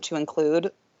marketing on them to include,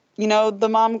 you know, the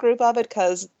mom group of it,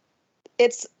 because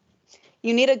it's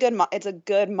a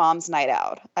good mom's night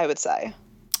out, I would say.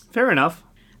 Fair enough.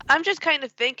 I'm just kind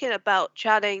of thinking about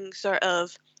Channing's sort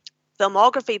of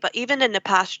filmography, but even in the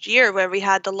past year where we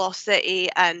had The Lost City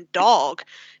and Dog,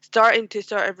 starting to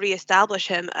sort of reestablish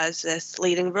him as this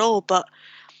leading role. But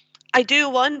I do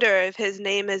wonder if his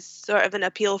name is sort of an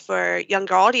appeal for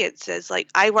younger audiences. Like,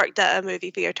 I worked at a movie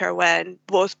theater when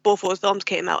both those films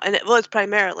came out, and it was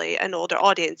primarily an older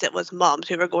audience. It was moms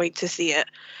who were going to see it.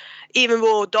 Even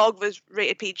though Dog was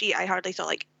rated PG, I hardly saw,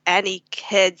 like, any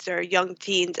kids or young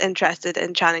teens interested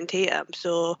in Channing Tatum.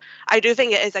 So I do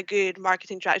think it is a good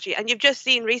marketing strategy. And you've just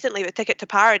seen recently with Ticket to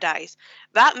Paradise,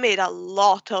 that made a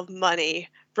lot of money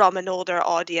from an older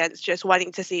audience just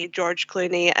wanting to see George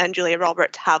Clooney and Julia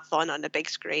Roberts have fun on the big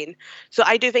screen. So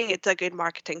I do think it's a good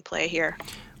marketing play here.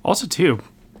 Also, too,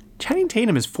 Channing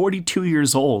Tatum is 42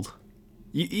 years old.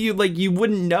 You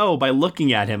wouldn't know by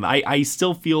looking at him. I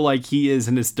still feel like he is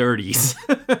in his 30s.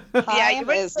 Time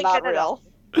is not real.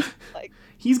 Like,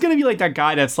 he's gonna be like that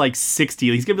guy that's like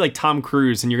 60. He's gonna be like Tom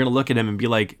Cruise, and you're gonna look at him and be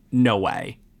like, no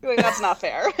way. That's not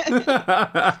fair.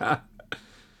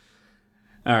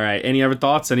 All right. Any other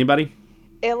thoughts? Anybody?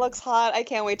 It looks hot. I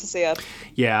can't wait to see it.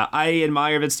 Yeah, I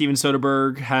admire that Steven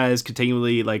Soderbergh has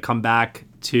continually, like, come back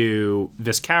to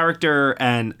this character,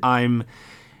 and I'm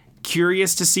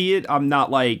curious to see it. I'm not,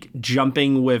 like,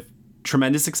 jumping with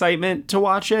tremendous excitement to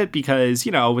watch it because,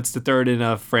 you know, it's the third in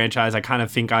a franchise. I kind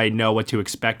of think I know what to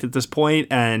expect at this point.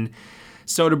 And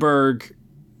Soderbergh,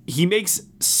 he makes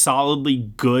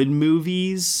solidly good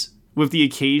movies with the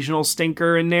occasional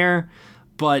stinker in there.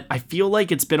 But I feel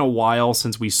like it's been a while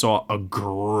since we saw a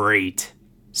great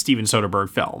Steven Soderbergh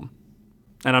film.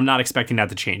 And I'm not expecting that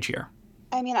to change here.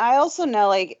 I mean, I also know,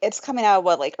 like, it's coming out,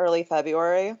 like, early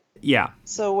February? Yeah.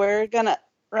 So we're gonna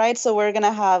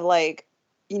have, like,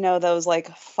 you know, those,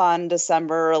 like, fun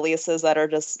December releases that are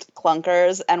just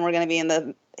clunkers. And we're going to be in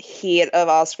the heat of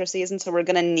Oscar season. So we're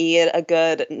going to need a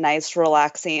good, nice,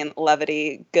 relaxing,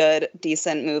 levity, good,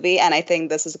 decent movie. And I think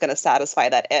this is going to satisfy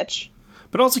that itch.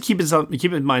 But also keep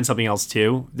in mind something else,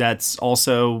 too, that's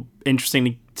also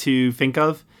interesting to think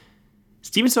of.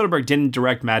 Steven Soderbergh didn't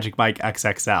direct Magic Mike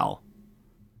XXL.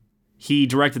 He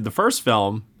directed the first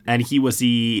film, and he was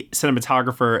the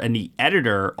cinematographer and the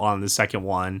editor on the second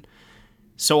one.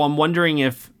 So I'm wondering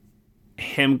if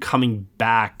him coming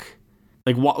back,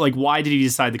 why did he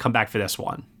decide to come back for this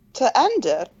one? To end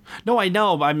it. No, I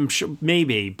know. I'm sure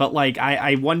maybe, but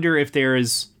I wonder if there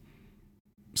is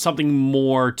something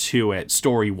more to it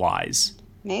story-wise.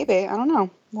 Maybe. I don't know.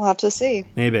 We'll have to see.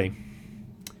 Maybe.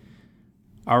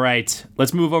 All right.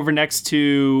 Let's move over next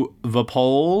to the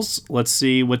polls. Let's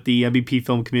see what the MVP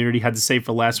film community had to say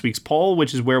for last week's poll,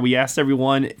 which is where we asked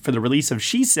everyone for the release of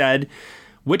She Said,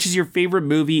 which is your favorite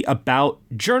movie about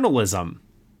journalism?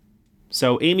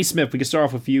 So, Amy Smith, we can start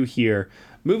off with you here.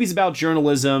 Movies about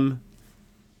journalism.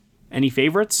 Any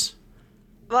favorites?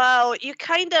 Well, you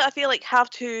kind of, I feel like, have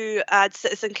to add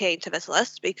Citizen Kane to this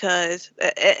list because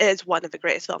it is one of the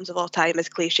greatest films of all time, as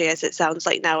cliche as it sounds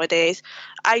like nowadays.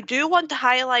 I do want to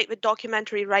highlight the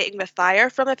documentary Writing with Fire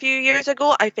from a few years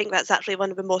ago. I think that's actually one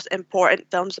of the most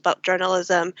important films about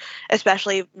journalism,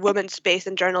 especially women's space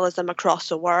in journalism across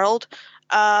the world.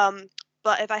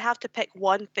 But if I have to pick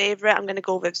one favorite, I'm going to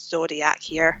go with Zodiac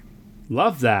here.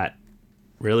 Love that.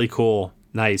 Really cool.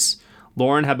 Nice.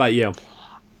 Lauren, how about you?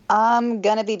 I'm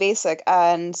gonna be basic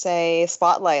and say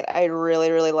Spotlight. I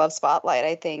really, really love Spotlight.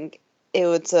 I think it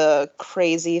was a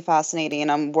crazy,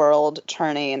 fascinating,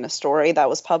 world-turning story that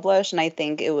was published, and I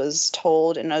think it was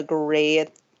told in a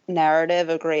great narrative,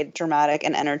 a great dramatic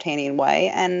and entertaining way,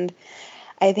 and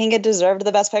I think it deserved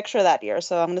the Best Picture that year,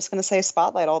 so I'm just gonna say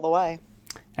Spotlight all the way.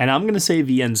 And I'm going to say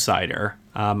The Insider.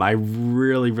 I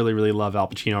really, really, really love Al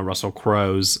Pacino and Russell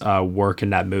Crowe's work in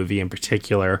that movie in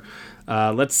particular.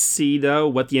 Let's see, though,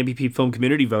 what the MVP film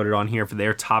community voted on here for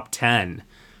their top 10.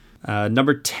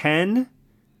 Number 10,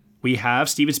 we have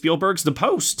Steven Spielberg's The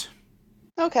Post.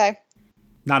 Okay.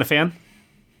 Not a fan?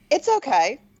 It's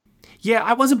okay. Yeah,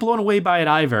 I wasn't blown away by it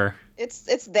either.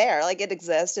 It's there. It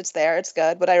exists. It's there. It's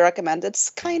good. Would I recommend it? It's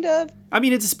kind of... I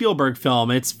mean, it's a Spielberg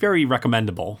film. It's very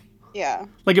recommendable. Yeah.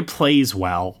 It plays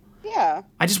well. Yeah.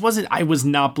 I was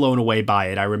not blown away by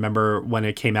it. I remember when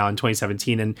it came out in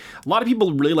 2017, and a lot of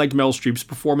people really liked Meryl Streep's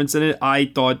performance in it. I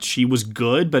thought she was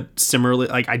good, but similarly,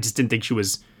 I just didn't think she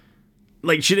was,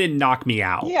 she didn't knock me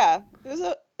out. Yeah.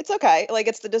 It's okay.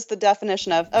 It's just the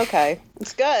definition of, okay,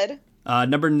 it's good.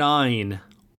 Number 9,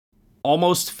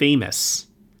 Almost Famous.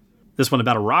 This one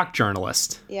about a rock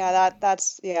journalist. Yeah,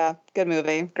 that's good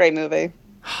movie. Great movie.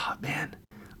 Oh, man.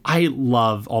 I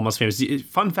love Almost Famous.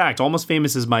 Fun fact, Almost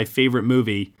Famous is my favorite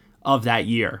movie of that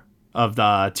year, of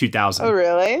the 2000. Oh,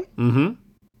 really? Mm-hmm.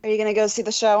 Are you going to go see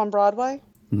the show on Broadway?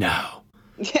 No.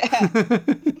 Yeah.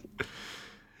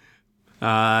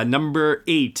 Number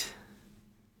 8,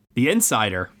 The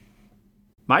Insider.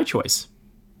 My choice.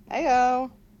 Heyo.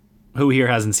 Who here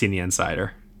hasn't seen The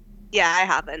Insider? Yeah, I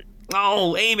haven't.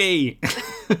 Oh, Amy!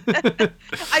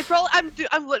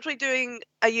 I'm literally doing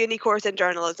a uni course in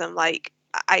journalism.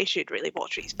 I should really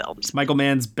watch these films. It's Michael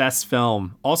Mann's best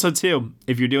film. Also, too,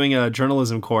 if you're doing a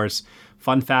journalism course,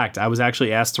 fun fact, I was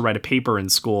actually asked to write a paper in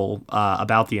school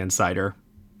about The Insider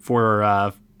for,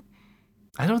 I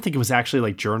don't think it was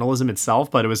actually journalism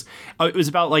itself, but it was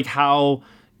about how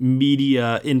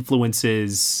media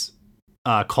influences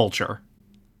culture,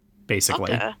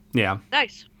 basically. Okay. Yeah.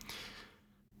 Nice.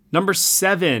 Number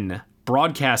 7,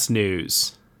 Broadcast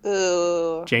News.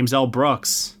 Ooh. James L.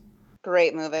 Brooks.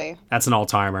 Great movie. That's an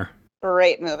all-timer.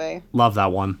 Great movie. Love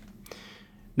that one.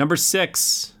 Number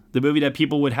 6, the movie that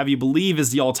people would have you believe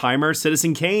is the all-timer,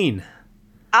 Citizen Kane.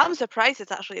 I'm surprised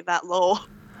it's actually that low.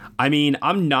 I mean,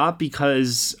 I'm not,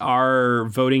 because our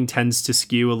voting tends to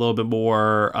skew a little bit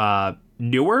more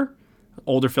newer.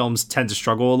 Older films tend to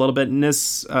struggle a little bit in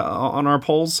this on our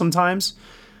polls sometimes.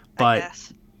 But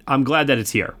I'm glad that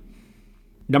it's here.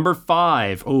 Number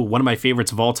 5, one of my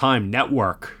favorites of all time,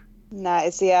 Network.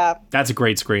 Nice, yeah. That's a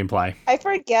great screenplay. I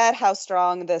forget how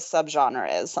strong this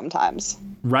subgenre is sometimes.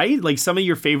 Right? Some of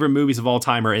your favorite movies of all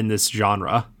time are in this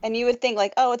genre. And you would think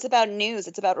it's about news,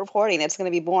 it's about reporting, it's going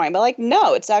to be boring. But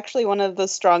no, it's actually one of the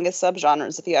strongest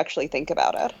subgenres if you actually think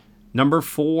about it. Number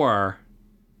 4,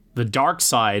 the dark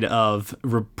side of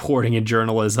reporting and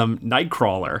journalism,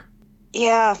 Nightcrawler.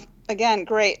 Yeah, again,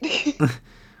 great.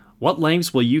 What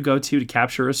lengths will you go to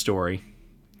capture a story?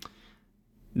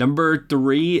 Number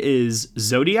 3 is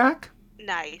Zodiac.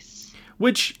 Nice.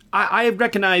 Which I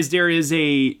recognize there is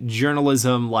a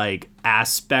journalism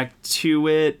aspect to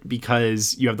it,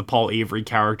 because you have the Paul Avery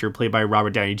character played by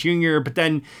Robert Downey Jr., but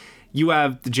then you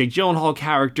have the Jake Gyllenhaal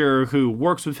character who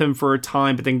works with him for a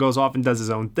time but then goes off and does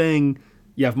his own thing.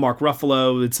 You have Mark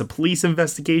Ruffalo. It's a police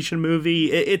investigation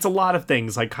movie. It's a lot of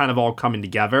things kind of all coming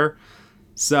together.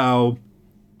 So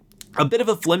a bit of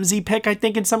a flimsy pick, I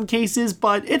think, in some cases,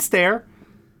 but it's there.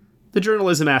 The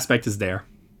journalism aspect is there.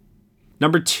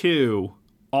 Number 2,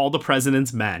 All the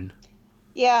President's Men.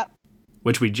 Yeah.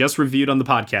 Which we just reviewed on the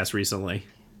podcast recently.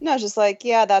 No, just like,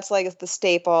 yeah, that's like the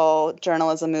staple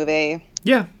journalism movie.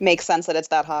 Yeah. Makes sense that it's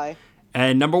that high.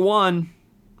 And number 1,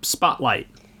 Spotlight.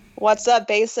 What's up,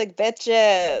 basic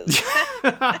bitches?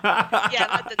 Yeah,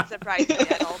 that didn't surprise me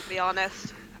at all, to be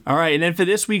honest. All right, and then for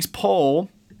this week's poll,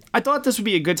 I thought this would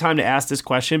be a good time to ask this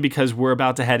question because we're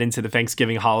about to head into the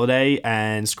Thanksgiving holiday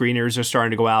and screeners are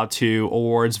starting to go out to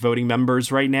awards voting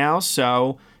members right now.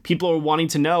 So people are wanting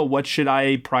to know, what should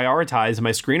I prioritize in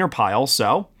my screener pile?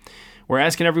 So we're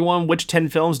asking everyone, which 10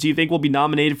 films do you think will be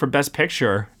nominated for Best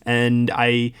Picture? And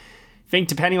I think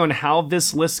depending on how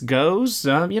this list goes,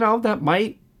 that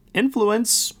might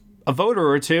influence a voter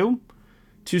or two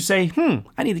to say,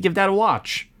 I need to give that a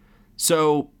watch.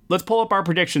 So let's pull up our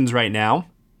predictions right now.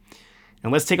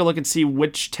 And let's take a look and see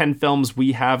which 10 films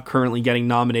we have currently getting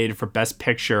nominated for Best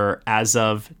Picture as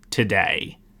of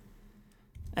today.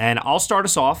 And I'll start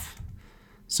us off.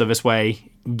 So this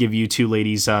way, give you two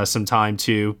ladies some time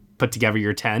to put together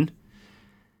your 10.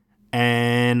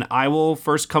 And I will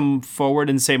first come forward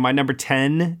and say my number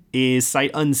 10 is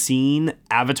Sight Unseen,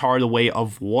 Avatar: The Way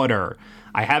of Water.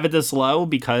 I have it this low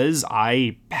because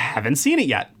I haven't seen it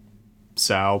yet.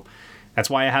 So that's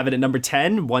why I have it at number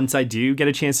 10. Once I do get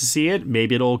a chance to see it,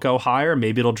 maybe it'll go higher,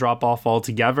 maybe it'll drop off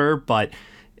altogether. But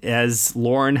as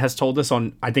Lauren has told us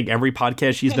on, I think, every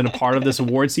podcast she's been a part of this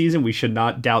award season, we should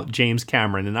not doubt James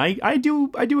Cameron. And I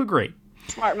do agree.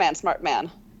 Smart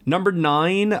man. Number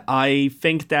 9, I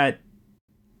think that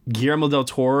Guillermo del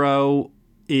Toro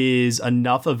is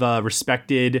enough of a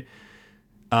respected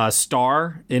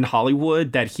star in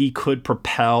Hollywood that he could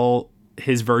propel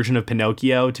his version of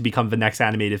Pinocchio to become the next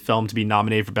animated film to be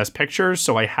nominated for Best Picture.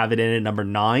 So I have it in at number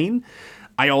 9.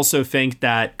 I also think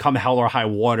that come hell or high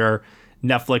water,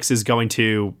 Netflix is going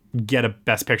to get a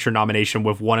Best Picture nomination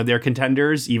with one of their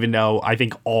contenders, even though I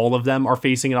think all of them are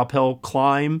facing an uphill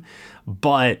climb.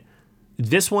 But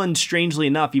this one, strangely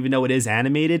enough, even though it is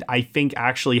animated, I think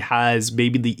actually has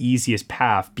maybe the easiest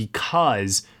path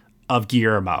because of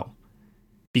Guillermo.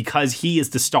 Because he is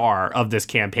the star of this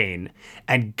campaign.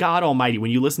 And God almighty,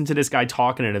 when you listen to this guy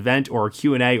talk in an event or a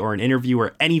Q&A or an interview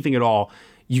or anything at all,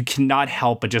 you cannot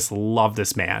help but just love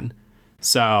this man.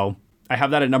 So I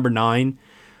have that at number 9.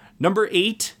 Number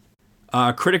 8,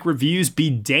 critic reviews be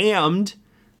damned.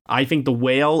 I think The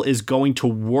Whale is going to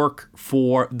work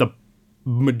for the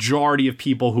majority of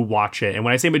people who watch it. And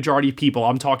when I say majority of people,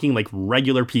 I'm talking like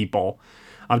regular people.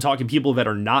 I'm talking people that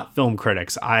are not film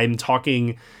critics. I'm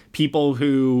talking people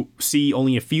who see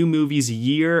only a few movies a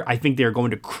year. I think they're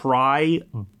going to cry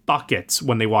buckets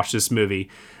when they watch this movie.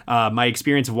 My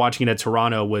experience of watching it at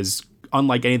Toronto was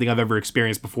unlike anything I've ever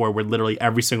experienced before, where literally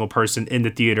every single person in the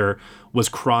theater was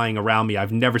crying around me.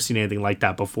 I've never seen anything like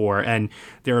that before. And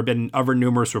there have been other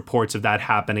numerous reports of that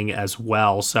happening as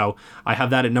well. So I have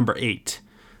that at number 8.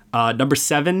 Number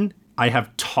 7, I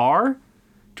have Tar,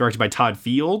 directed by Todd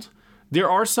Field. There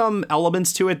are some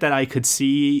elements to it that I could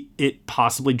see it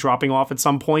possibly dropping off at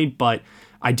some point, but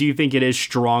I do think it is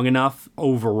strong enough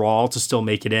overall to still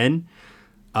make it in.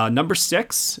 Number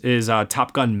 6 is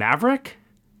Top Gun Maverick,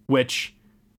 which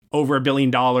over $1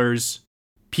 billion.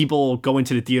 People go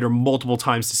into the theater multiple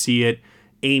times to see it.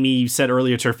 Amy said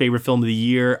earlier it's her favorite film of the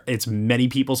year. It's many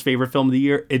people's favorite film of the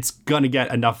year. It's going to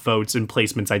get enough votes and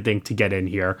placements, I think, to get in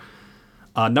here.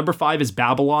 Number 5 is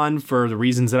Babylon for the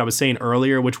reasons that I was saying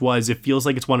earlier, which was it feels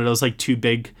like it's one of those like too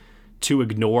big to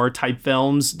ignore type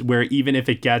films where even if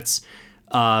it gets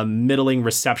middling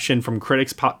reception from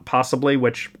critics possibly,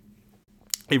 which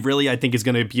it really I think is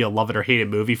going to be a love it or hate it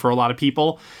movie for a lot of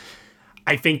people,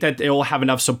 I think that it will have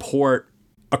enough support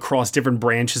across different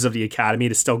branches of the Academy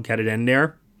to still get it in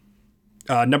there.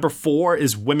 Number 4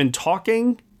 is Women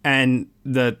Talking. And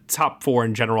the top 4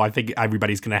 in general, I think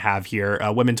everybody's going to have here.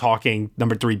 Women Talking,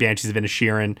 number 3, Banshees of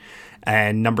Inisherin,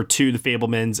 and number 2, The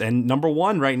Fabelmans, and number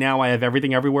 1 right now, I have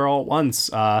Everything Everywhere All at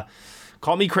Once.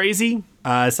 Call me crazy.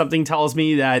 Something tells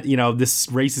me that, this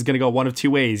race is going to go one of two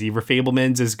ways. Either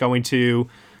Fabelmans is going to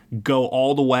go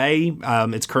all the way.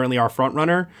 It's currently our front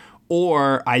runner.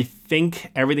 Or I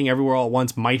think Everything Everywhere All at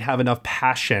Once might have enough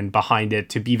passion behind it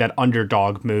to be that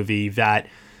underdog movie that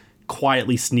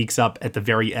quietly sneaks up at the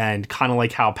very end, kind of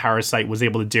like how Parasite was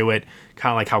able to do it,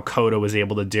 kind of like how Coda was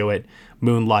able to do it,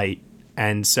 Moonlight.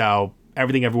 And so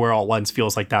Everything Everywhere All at Once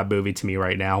feels like that movie to me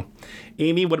right now.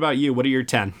 Amy, what about you? What are your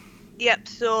 10? Yep,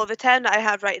 so the 10 that I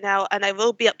have right now, and I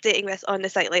will be updating this on the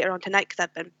site later on tonight because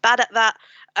I've been bad at that.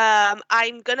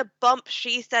 I'm going to bump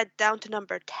She Said down to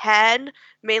number 10,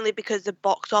 mainly because the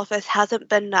box office hasn't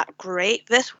been that great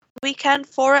this weekend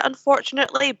for it,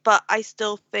 unfortunately, but I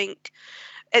still think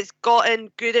it's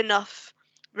gotten good enough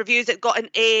reviews. It got an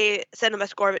A cinema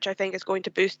score, which I think is going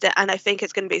to boost it, and I think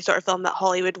it's going to be the sort of film that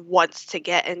Hollywood wants to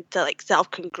get into, like,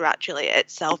 self-congratulate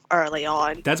itself early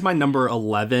on. That's my number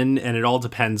 11, and it all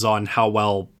depends on how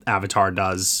well Avatar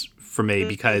does for me,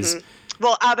 because...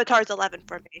 Well, Avatar's 11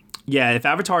 for me. Yeah, if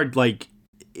Avatar, like,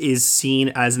 is seen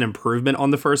as an improvement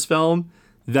on the first film,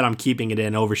 then I'm keeping it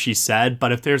in over She Said.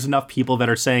 But if there's enough people that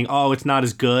are saying, oh, it's not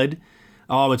as good,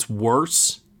 oh, it's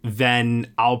worse,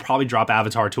 then I'll probably drop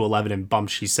Avatar to 11 and bump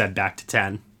She Said back to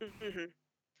 10. Mm-hmm.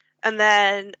 And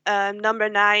then number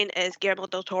 9 is Guillermo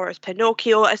del Toro's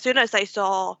Pinocchio. As soon as I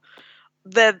saw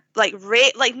the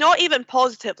not even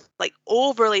positive, like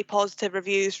overly positive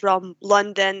reviews from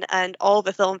London and all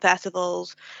the film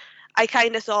festivals, I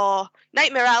kind of saw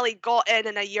Nightmare Alley got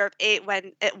in a year of 8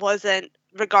 when it wasn't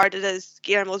regarded as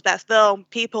Guillermo's best film.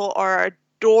 People are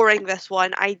adoring this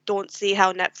one. I don't see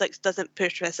how Netflix doesn't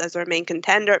push this as their main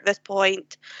contender at this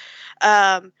point.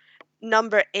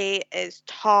 Number 8 is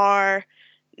Tar.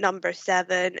 Number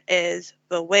 7 is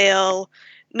The Whale.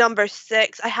 Number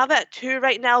 6, I have it at 2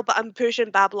 right now, but I'm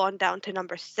pushing Babylon down to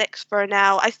number 6 for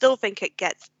now. I still think it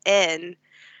gets in,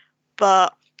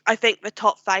 but I think the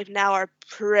top 5 now are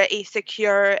pretty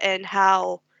secure in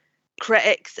how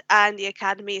critics and the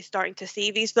Academy is starting to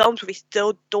see these films. We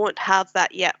still don't have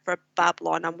that yet for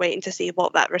Babylon. I'm waiting to see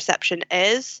what that reception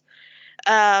is.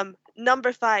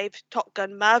 Number 5, Top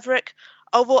Gun Maverick.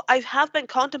 Although I have been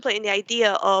contemplating the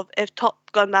idea of, if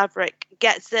Top Gun Maverick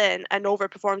gets in and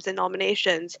overperforms in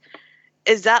nominations,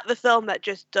 is that the film that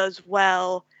just does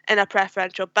well in a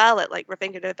preferential ballot? Like, we're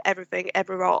thinking of Everything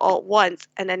Everywhere All at Once,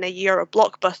 and in a year of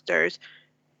blockbusters,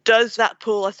 does that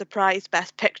pull a surprise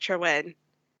Best Picture win?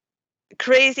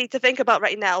 Crazy to think about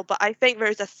right now, but I think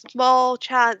there's a small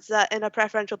chance that in a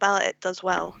preferential ballot it does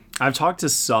well. I've talked to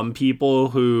some people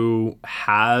who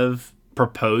have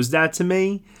proposed that to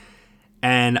me,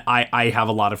 and I have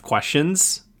a lot of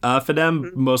questions for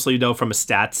them, mostly though from a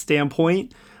stats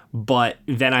standpoint. But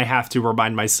then I have to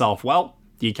remind myself, well,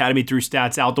 the Academy threw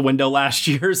stats out the window last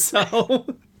year, so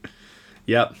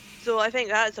yep. So I think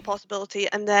that is a possibility.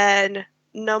 And then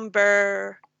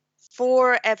number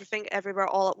 4, Everything Everywhere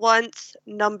All at Once.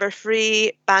 Number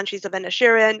 3, Banshees of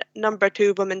Inisherin. Number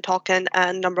 2, Women Talking.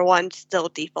 And number 1, still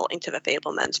defaulting to The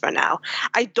Fabelmans for now.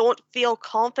 I don't feel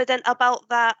confident about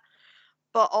that,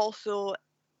 but also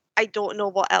I don't know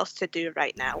what else to do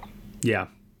right now. Yeah.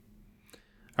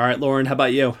 All right, Lauren, how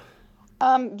about you?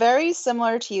 Very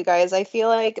similar to you guys. I feel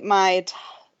like my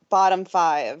bottom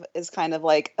 5 is kind of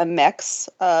like a mix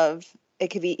of, it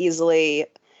could be easily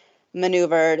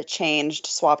maneuvered, changed,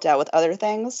 swapped out with other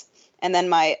things. And then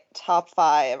my top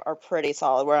 5 are pretty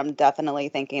solid, where I'm definitely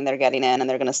thinking they're getting in and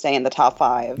they're going to stay in the top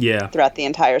 5 throughout the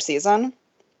entire season.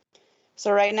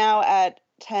 So right now at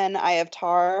 10, I have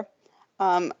Tar.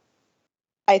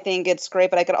 I think it's great,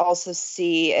 but I could also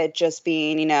see it just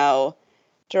being,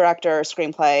 director,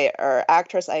 screenplay, or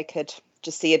actress. I could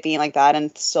just see it being like that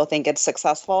and still think it's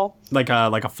successful. Like a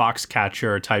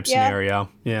Foxcatcher type scenario.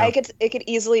 Yeah. It could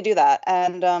easily do that.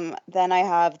 And then I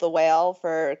have The Whale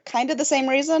for kind of the same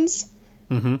reasons.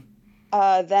 Mm-hmm.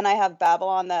 Then I have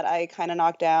Babylon that I kind of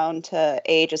knocked down to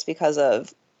A just because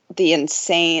of the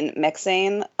insane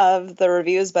mixing of the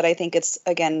reviews, but I think it's,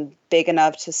 again, big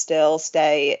enough to still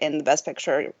stay in the Best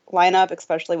Picture lineup,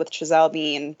 especially with Chazelle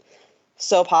being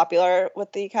so popular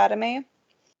with the Academy.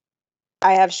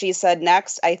 I have She Said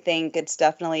next. I think it's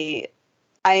definitely,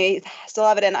 I still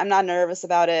have it in. I'm not nervous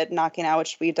about it knocking out,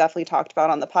 which we definitely talked about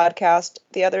on the podcast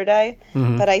the other day.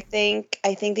 Mm-hmm. But I think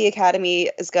the Academy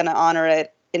is going to honor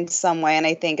it in some way, and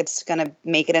I think it's going to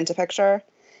make it into picture.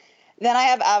 Then I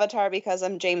have Avatar because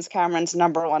I'm James Cameron's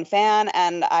number 1 fan,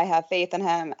 and I have faith in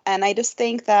him. And I just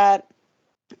think that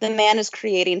the man is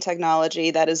creating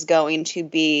technology that is going to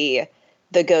be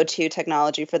the go-to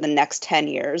technology for the next 10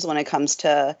 years when it comes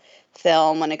to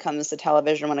film, when it comes to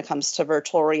television, when it comes to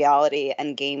virtual reality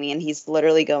and gaming. He's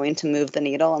literally going to move the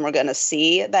needle, and we're going to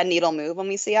see that needle move when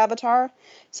we see Avatar.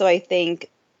 So I think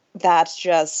that's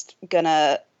just going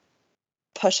to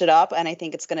push it up, and I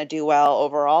think it's going to do well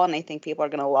overall, and I think people are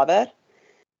going to love it.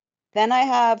 Then I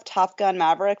have Top Gun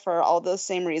Maverick for all those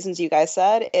same reasons you guys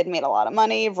said. It made a lot of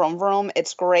money, vroom vroom,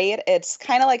 it's great. It's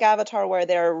kind of like Avatar, where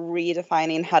they're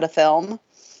redefining how to film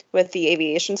with the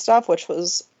aviation stuff, which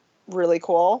was really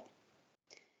cool.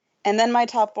 And then my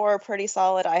top 4 are pretty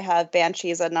solid. I have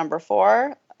Banshees at number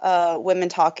 4. Women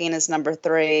Talking is number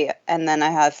 3, and then I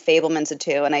have Fabelmans at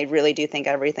 2, and I really do think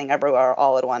Everything Everywhere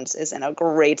All at Once is in a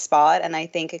great spot, and I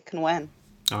think it can win.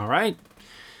 All right.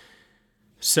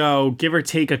 So, give or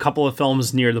take a couple of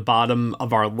films near the bottom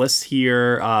of our list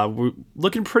here. We're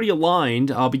looking pretty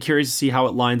aligned. I'll be curious to see how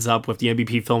it lines up with the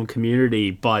MVP film community.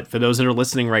 But for those that are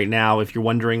listening right now, if you're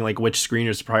wondering like which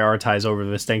screeners to prioritize over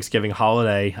this Thanksgiving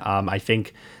holiday, I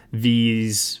think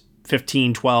these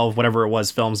 15, 12, whatever it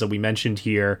was, films that we mentioned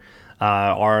here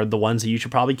are the ones that you should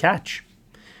probably catch.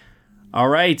 All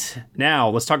right, now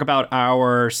let's talk about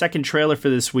our second trailer for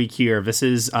this week here. This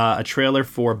is a trailer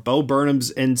for Bo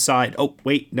Burnham's Inside. Oh,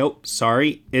 wait, nope,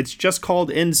 sorry. It's just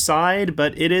called Inside,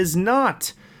 but it is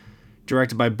not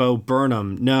directed by Bo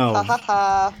Burnham. No. Ha ha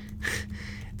ha.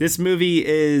 This movie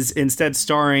is instead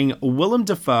starring Willem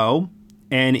Dafoe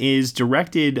and is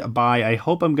directed by, I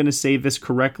hope I'm going to say this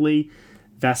correctly,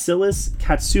 Vasilis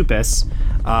Katsoupis.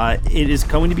 It is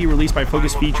going to be released by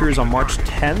Focus Features on March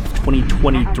 10th,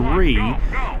 2023.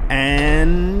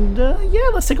 And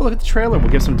let's take a look at the trailer.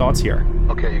 We'll give some thoughts here.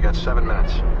 Okay, you got 7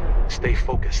 minutes. Stay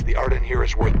focused. The art in here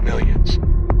is worth millions.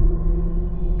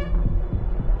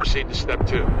 Proceed to step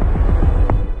 2. What's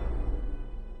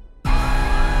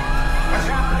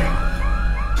happening?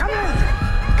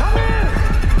 Come in!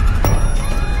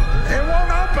 It won't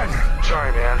open!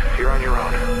 Sorry, man. You're on your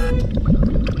own.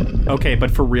 Okay, but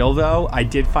for real though, I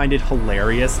did find it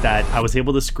hilarious that I was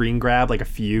able to screen grab like a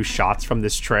few shots from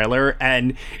this trailer,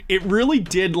 and it really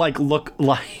did like look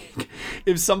like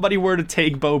if somebody were to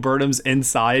take Bo Burnham's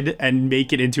Inside and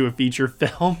make it into a feature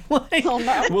film, like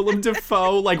Willem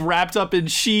Dafoe like wrapped up in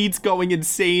sheets, going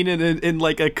insane in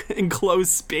like a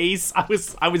enclosed space.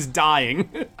 I was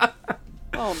dying.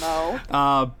 Oh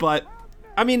no. But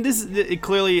I mean, this is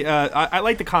clearly. I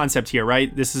like the concept here,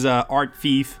 right? This is a art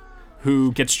thief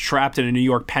who gets trapped in a New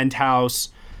York penthouse.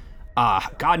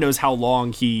 God knows how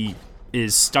long he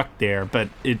is stuck there, but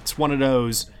it's one of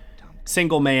those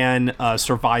single man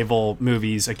survival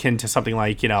movies akin to something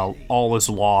like, All Is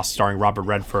Lost starring Robert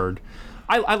Redford.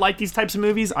 I like these types of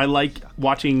movies. I like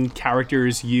watching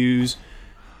characters use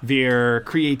their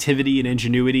creativity and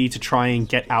ingenuity to try and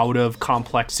get out of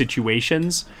complex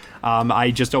situations. I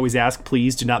just always ask,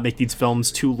 please do not make these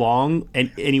films too long,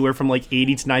 and anywhere from like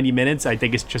 80 to 90 minutes. I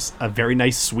think it's just a very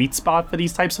nice sweet spot for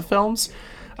these types of films.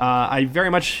 I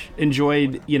very much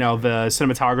enjoyed, the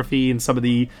cinematography and some of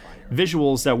the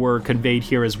visuals that were conveyed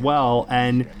here as well.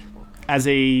 And as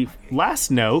a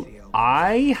last note,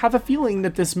 I have a feeling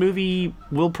that this movie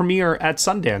will premiere at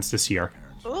Sundance this year.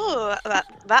 Oh,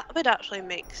 that would actually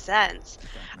make sense.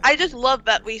 I just love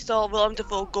that we saw Willem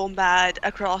Dafoe go mad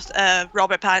across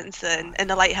Robert Pattinson in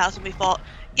The Lighthouse, and we thought,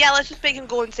 yeah, let's just make him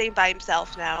go insane by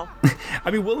himself now.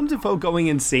 I mean, Willem Dafoe going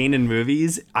insane in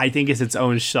movies, I think is its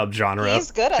own subgenre.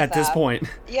 He's good at this point.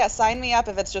 Yeah, sign me up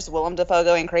if it's just Willem Dafoe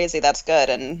going crazy. That's good,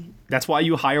 and that's why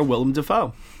you hire Willem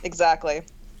Dafoe. Exactly.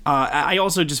 I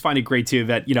also just find it great too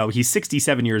that he's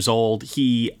 67 years old.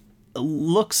 He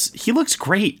looks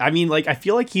great. I mean, like, I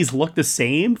feel like he's looked the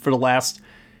same for the last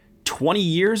 20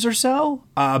 years or so,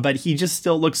 but he just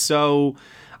still looks so,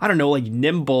 I don't know, like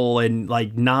nimble and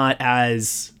like not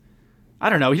as, I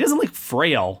don't know, he doesn't look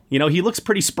frail. He looks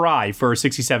pretty spry for a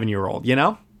 67-year-old,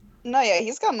 No, yeah,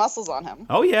 he's got muscles on him.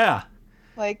 Oh, yeah.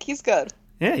 Like, he's good.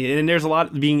 Yeah, and there's a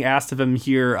lot being asked of him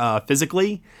here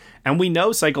physically. And we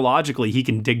know psychologically he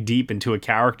can dig deep into a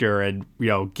character and,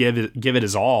 give it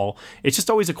his all. It's just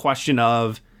always a question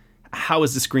of how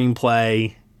is the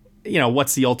screenplay,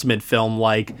 what's the ultimate film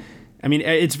like? I mean,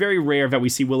 it's very rare that we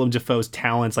see Willem Dafoe's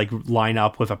talents like line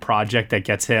up with a project that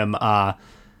gets him,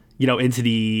 into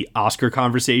the Oscar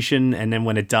conversation. And then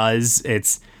when it does,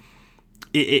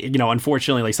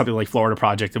 unfortunately, like something like Florida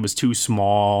Project, it was too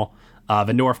small.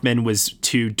 The Northman was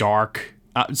too dark.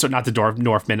 So not the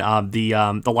Northman,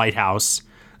 the Lighthouse.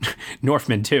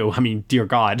 Northman too. I mean, dear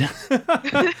God.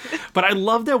 But I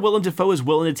love that Willem Dafoe is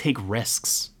willing to take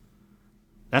risks.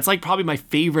 That's like probably my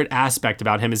favorite aspect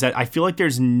about him, is that I feel like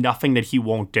there's nothing that he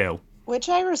won't do. Which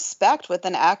I respect with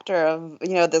an actor of,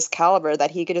 this caliber,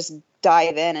 that he could just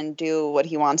dive in and do what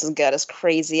he wants and get as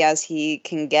crazy as he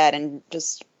can get and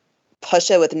just push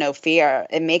it with no fear.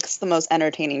 It makes the most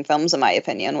entertaining films, in my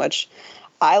opinion, which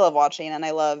I love watching. And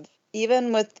I love,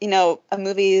 even with, a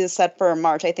movie set for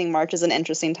March, I think March is an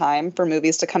interesting time for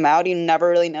movies to come out. You never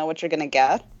really know what you're going to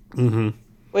get,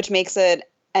 which makes it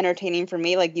entertaining for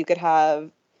me. Like, you could have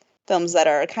films that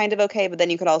are kind of okay, but then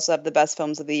you could also have the best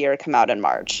films of the year come out in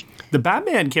March. The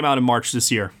Batman came out in March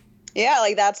this year. Yeah,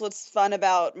 like, that's what's fun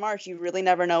about March. You really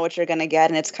never know what you're going to get,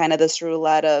 and it's kind of this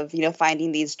roulette of,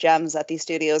 finding these gems that these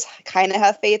studios kind of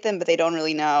have faith in, but they don't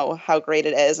really know how great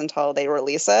it is until they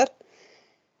release it.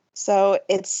 So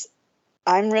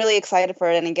I'm really excited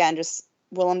for it. And again, just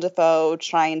Willem Dafoe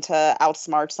trying to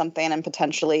outsmart something and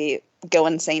potentially go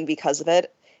insane because of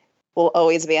it. will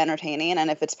always be entertaining. And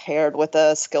if it's paired with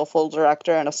a skillful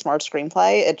director and a smart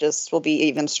screenplay, it just will be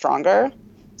even stronger.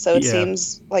 So it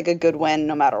seems like a good win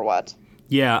no matter what.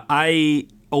 Yeah, I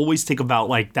always think about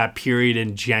like that period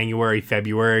in January,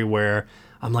 February where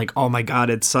I'm like, oh my God,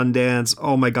 it's Sundance.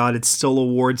 Oh my God, it's still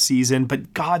award season.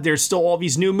 But God, there's still all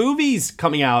these new movies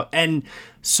coming out. And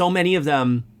so many of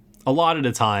them, a lot of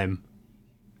the time,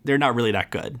 they're not really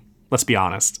that good. Let's be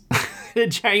honest.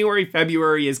 January,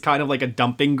 February is kind of like a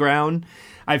dumping ground,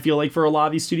 I feel like, for a lot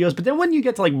of these studios. But then when you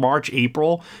get to like March,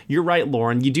 April, you're right,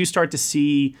 Lauren, you do start to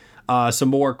see some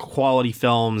more quality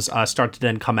films start to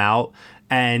then come out.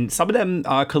 And some of them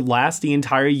could last the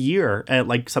entire year, at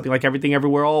like something like Everything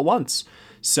Everywhere All at Once.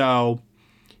 So,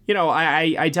 you know,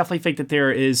 I definitely think that there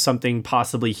is something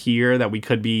possibly here that we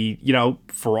could be, you know,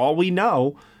 for all we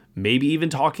know, maybe even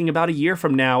talking about a year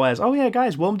from now as, oh yeah,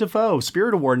 guys, Willem Dafoe,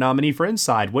 Spirit Award nominee for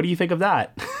Inside. What do you think of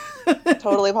that?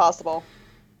 Totally possible.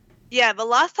 Yeah, the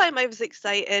last time I was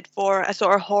excited for a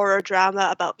sort of horror drama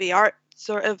about the art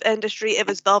sort of industry, it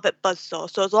was Velvet Buzzsaw.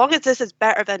 So as long as this is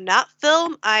better than that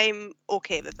film, I'm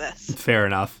okay with this. Fair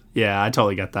enough. Yeah, I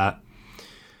totally get that.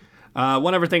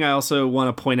 One other thing I also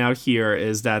want to point out here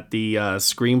is that the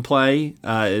screenplay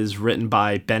is written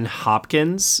by Ben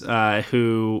Hopkins,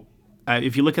 who,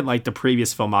 if you look at like the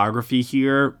previous filmography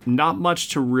here, not much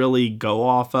to really go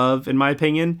off of, in my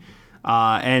opinion.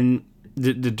 And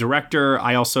the director,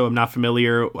 I also am not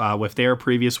familiar with their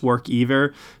previous work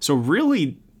either. So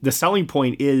really, the selling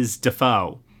point is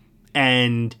Dafoe.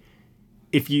 And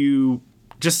if you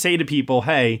just say to people,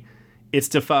 hey, it's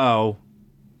Dafoe,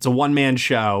 it's a one-man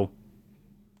show,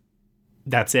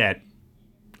 that's it,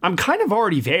 I'm kind of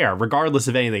already there, regardless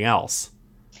of anything else.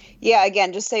 Yeah,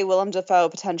 again, just say Willem Dafoe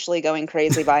potentially going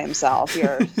crazy by himself.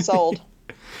 You're sold.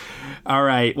 All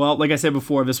right. Well, like I said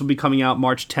before, this will be coming out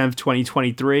March 10th,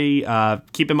 2023.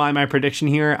 Keep in mind my prediction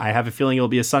here. I have a feeling it'll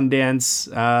be a Sundance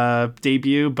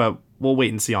debut, but we'll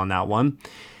wait and see on that one.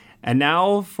 And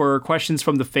now for questions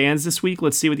from the fans this week,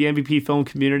 let's see what the MVP film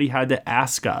community had to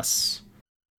ask us.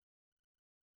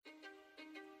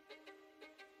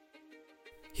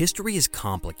 History is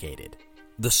complicated.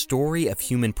 The story of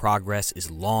human progress is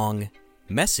long,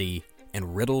 messy,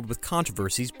 and riddled with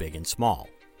controversies big and small.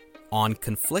 On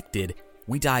Conflicted,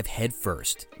 we dive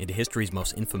headfirst into history's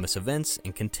most infamous events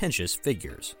and contentious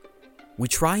figures. We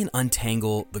try and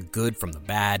untangle the good from the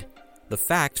bad, the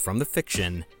fact from the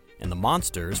fiction, and the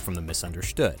monsters from the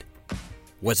misunderstood.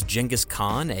 Was Genghis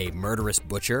Khan a murderous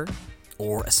butcher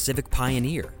or a civic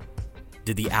pioneer?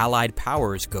 Did the Allied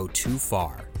powers go too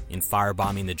far in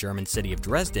firebombing the German city of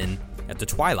Dresden at the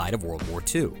twilight of World War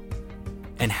II?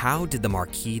 And how did the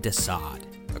Marquis de Sade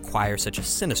acquire such a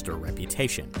sinister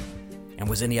reputation? And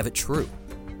was any of it true?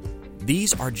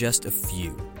 These are just a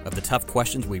few of the tough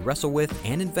questions we wrestle with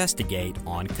and investigate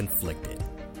on Conflicted.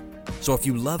 So if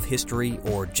you love history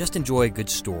or just enjoy a good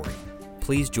story,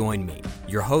 please join me,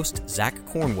 your host, Zach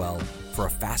Cornwell, for a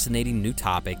fascinating new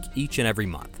topic each and every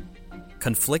month.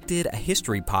 Conflicted, a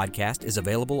history podcast, is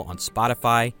available on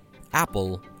Spotify,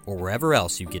 Apple, or wherever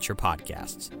else you get your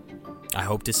podcasts. I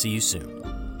hope to see you soon.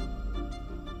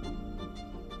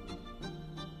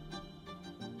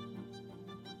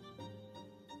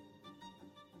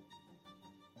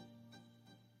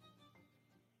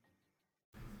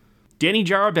 Danny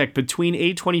Jarabek, between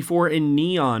A24 and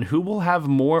Neon, who will have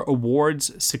more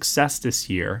awards success this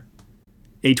year?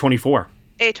 A24.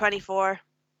 A24.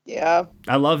 Yeah.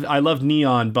 I love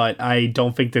Neon, but I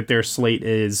don't think that their slate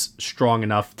is strong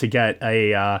enough to get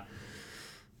a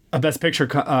best picture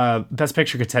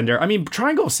contender. I mean,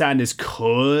 Triangle of Sadness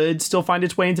could still find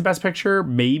its way into Best Picture,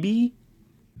 maybe.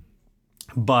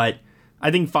 But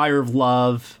I think Fire of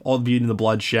Love, All the Beauty and the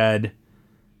Bloodshed,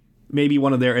 maybe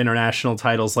one of their international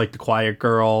titles like The Quiet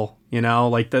Girl, you know,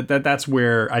 like that's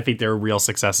where I think their real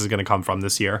success is going to come from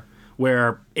this year.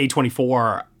 Where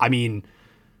A24, I mean,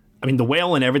 The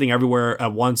Whale and Everything Everywhere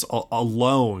at Once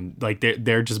alone, like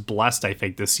they're just blessed, I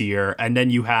think, this year. And then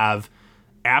you have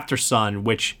Aftersun,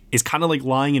 which is kind of like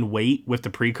lying in wait with the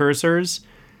precursors,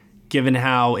 given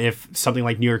how if something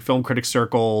like New York Film Critics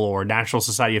Circle or National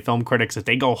Society of Film Critics, if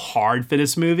they go hard for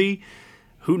this movie,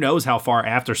 who knows how far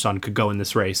Aftersun could go in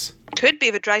this race. Could be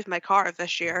the Drive My Car of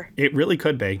this year. It really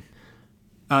could be.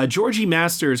 Georgie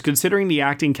Masters, considering the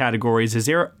acting categories, is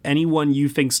there anyone you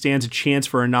think stands a chance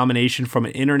for a nomination from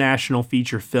an international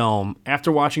feature film?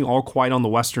 After watching All Quiet on the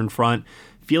Western Front,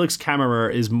 Felix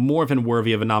Kammerer is more than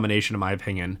worthy of a nomination, in my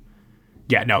opinion.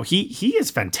 Yeah, no, he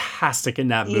is fantastic in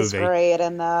that movie. He's great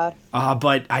in that.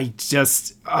 But I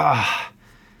just,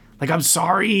 I'm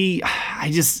sorry.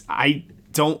 I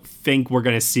don't think we're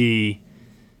going to see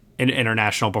an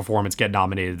international performance get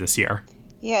nominated this year.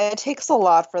 Yeah, it takes a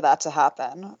lot for that to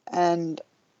happen, and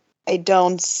I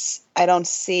don't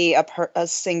see a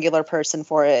singular person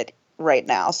for it right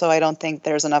now. So I don't think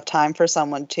there's enough time for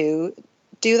someone to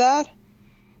do that.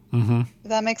 Mm-hmm. If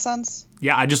that makes sense.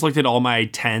 Yeah, I just looked at all my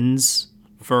 10s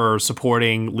for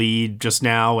supporting lead just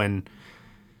now, and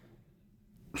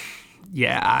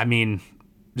yeah, I mean,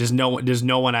 there's no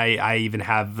one I even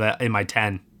have in my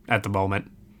 10 at the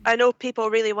moment. I know people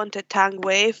really wanted Tang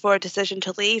Wei for Decision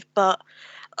to Leave, but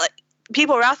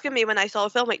people were asking me when I saw the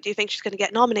film, like, do you think she's going to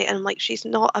get nominated? And I'm like, she's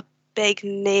not a big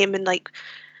name in like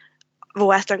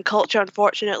Western culture,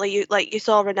 unfortunately. You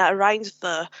saw Renata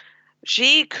Reinsve.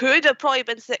 She could have probably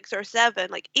been 6 or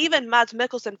 7. Like, even Mads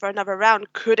Mikkelsen for Another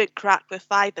Round couldn't crack the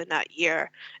 5 in that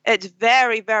year. It's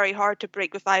very, very hard to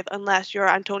break the 5 unless you're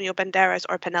Antonio Banderas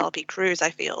or Penelope Cruz, I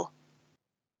feel.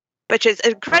 Which is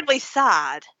incredibly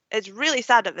sad. It's really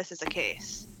sad that this is the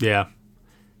case. Yeah.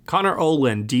 Connor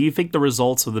Olin, do you think the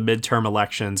results of the midterm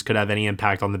elections could have any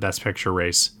impact on the Best Picture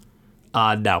race?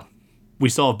 No. We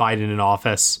still have Biden in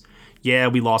office. Yeah,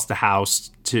 we lost the House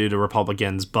to the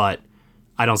Republicans, but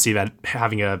I don't see that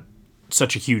having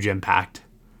such a huge impact.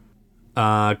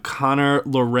 Connor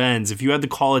Lorenz, if you had to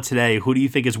call it today, who do you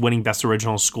think is winning Best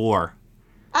Original Score?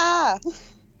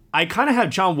 I kind of have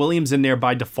John Williams in there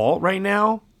by default right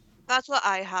now. That's what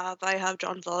I have. I have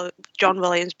John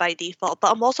Williams by default, but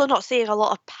I'm also not seeing a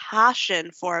lot of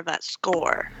passion for that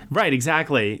score. Right,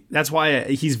 exactly. That's why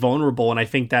he's vulnerable, and I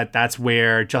think that's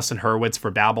where Justin Hurwitz for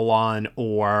Babylon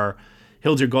or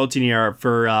Hildur Goldtiner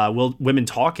for Women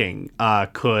Talking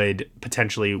could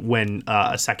potentially win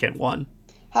a second one.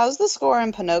 How's the score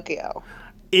in Pinocchio?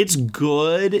 It's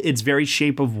good. It's very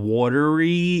Shape of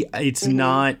Watery. It's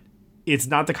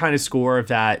not the kind of score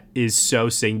that is so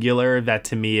singular that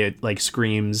to me it like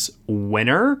screams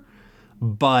winner,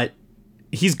 but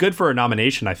he's good for a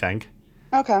nomination, I think.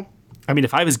 Okay. I mean,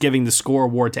 if I was giving the score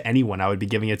award to anyone, I would be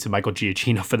giving it to Michael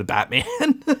Giacchino for The Batman.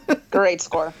 Great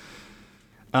score.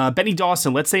 Benny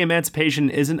Dawson, let's say Emancipation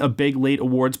isn't a big late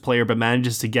awards player but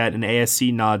manages to get an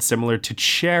ASC nod similar to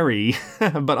Cherry,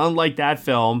 but unlike that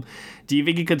film, do you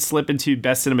think it could slip into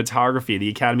Best Cinematography? The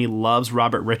Academy loves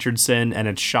Robert Richardson, and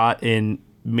it's shot in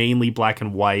mainly black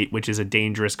and white, which is a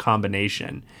dangerous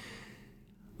combination.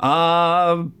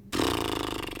 Let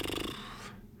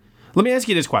me ask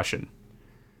you this question.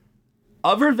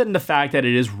 Other than the fact that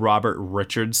it is Robert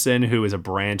Richardson, who is a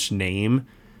branch name,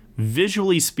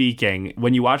 visually speaking,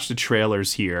 when you watch the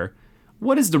trailers here,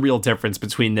 what is the real difference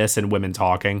between this and Women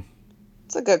Talking?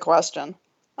 It's a good question.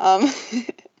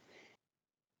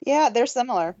 Yeah, they're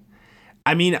similar.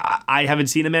 I mean, I haven't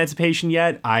seen Emancipation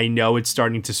yet. I know it's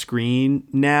starting to screen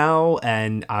now,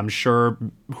 and I'm sure,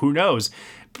 who knows,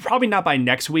 probably not by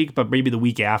next week, but maybe the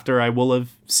week after I will have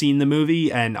seen the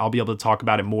movie, and I'll be able to talk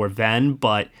about it more then.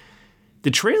 But the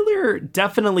trailer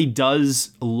definitely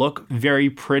does look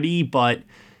very pretty, but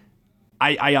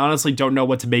I honestly don't know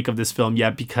what to make of this film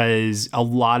yet, because a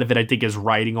lot of it, I think, is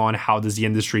riding on how does the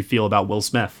industry feel about Will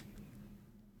Smith.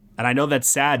 And I know that's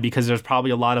sad because there's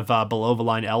probably a lot of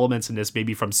below-the-line elements in this,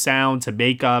 maybe from sound to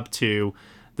makeup to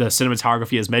the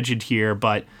cinematography as mentioned here,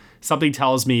 but something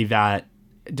tells me that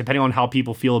depending on how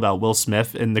people feel about Will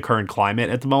Smith in the current climate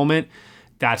at the moment,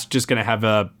 that's just going to have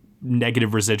a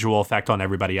negative residual effect on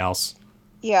everybody else.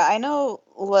 Yeah, I know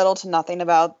little to nothing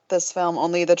about this film,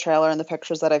 only the trailer and the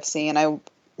pictures that I've seen. I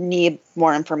need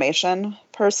more information,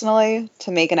 personally,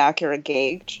 to make an accurate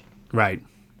gauge. Right.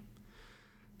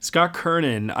 Scott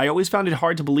Kernan, I always found it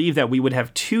hard to believe that we would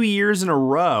have 2 years in a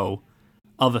row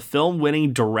of a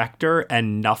film-winning director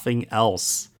and nothing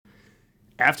else.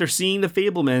 After seeing The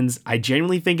Fabelmans, I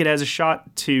genuinely think it has a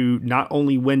shot to not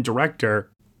only win director,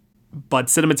 but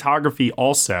cinematography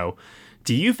also.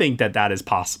 Do you think that is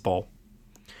possible?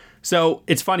 So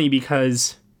it's funny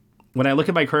because when I look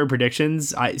at my current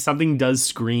predictions, something does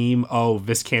scream, oh,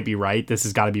 this can't be right. This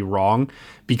has got to be wrong,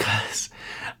 because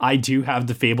I do have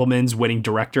The Fabelmans winning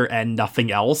director and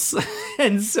nothing else.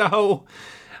 And so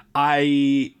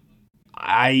in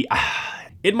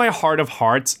my heart of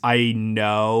hearts, I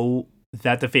know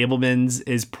that The Fabelmans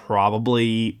is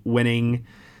probably winning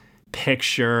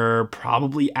picture,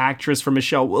 probably actress for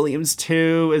Michelle Williams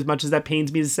too, as much as that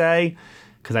pains me to say,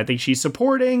 because I think she's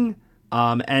supporting,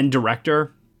 and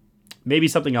director. Maybe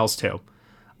something else too.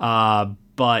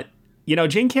 But, you know,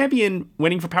 Jane Campion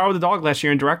winning for Power of the Dog last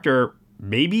year in director,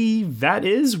 maybe that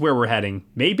is where we're heading.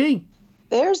 Maybe.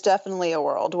 There's definitely a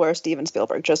world where Steven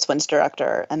Spielberg just wins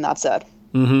director and that's it.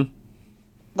 Mm-hmm.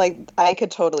 Like, I could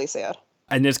totally see it.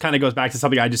 And this kind of goes back to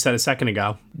something I just said a second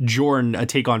ago. Jordan, a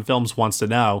Take on Films, wants to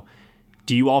know,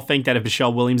 do you all think that if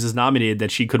Michelle Williams is nominated that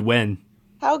she could win?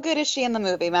 How good is she in the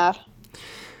movie, Matt?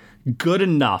 Good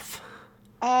enough.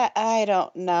 I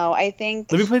don't know. I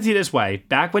think... Let me put it to you this way.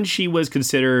 Back when she was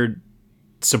considered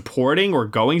supporting or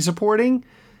going supporting,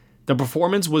 the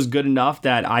performance was good enough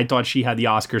that I thought she had the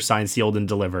Oscar signed, sealed, and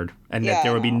delivered. And that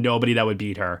there would be nobody that would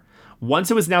beat her.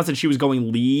 Once it was announced that she was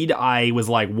going lead, I was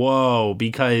like, whoa,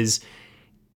 because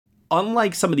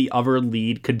unlike some of the other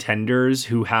lead contenders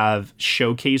who have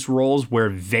showcase roles where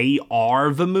they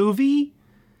are the movie,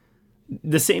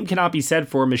 the same cannot be said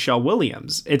for Michelle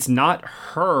Williams. It's not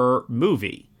her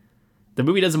movie. The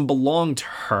movie doesn't belong to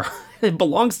her. It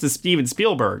belongs to Steven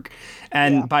Spielberg.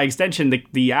 And by extension,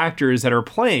 the actors that are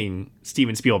playing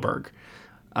Steven Spielberg.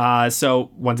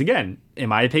 So, once again, in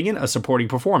my opinion, a supporting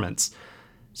performance.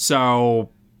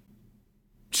 So,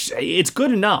 it's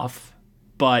good enough,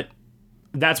 but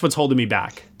that's what's holding me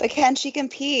back. But can she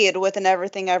compete with an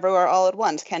Everything Everywhere All at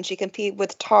Once? Can she compete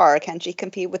with Tar? Can she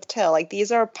compete with Till? Like,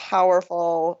 these are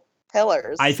powerful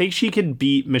pillars. I think she could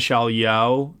beat Michelle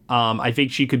Yeoh. I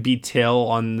think she could beat Till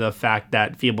on the fact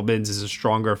that Fabelmans is a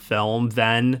stronger film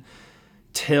than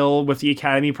Till with the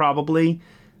Academy, probably.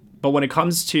 But when it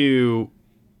comes to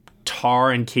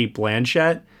Tar and Cate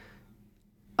Blanchett,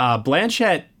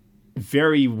 Blanchett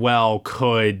very well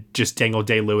could just Daniel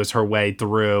Day-Lewis her way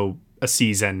through a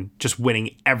season, just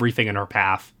winning everything in her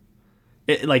path.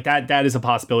 That is a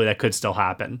possibility that could still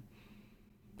happen.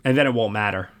 And then it won't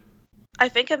matter. I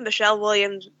think if Michelle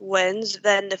Williams wins,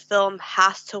 then the film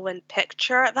has to win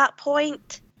picture at that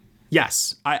point.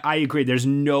 Yes, I agree. There's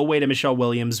no way that Michelle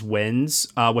Williams wins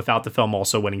without the film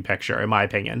also winning picture, in my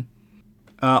opinion.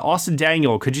 Austin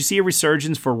Daniel, could you see a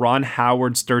resurgence for Ron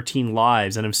Howard's 13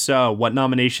 Lives? And if so, what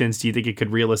nominations do you think it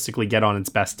could realistically get on its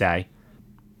best day?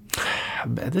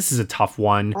 This is a tough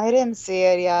one. I didn't see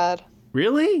it yet.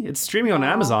 Really? It's streaming on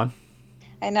Amazon.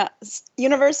 I know.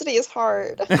 University is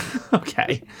hard.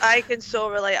 Okay. I can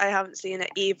so relate. I haven't seen it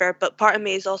either, but part of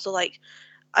me is also like,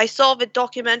 I saw the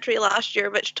documentary last year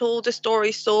which told the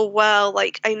story so well.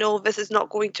 Like, I know this is not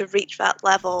going to reach that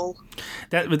level.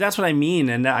 But that's what I mean,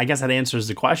 and I guess that answers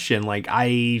the question. Like,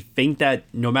 I think that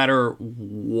no matter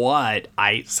what,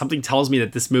 something tells me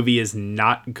that this movie is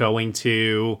not going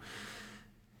to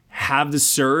have the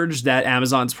surge that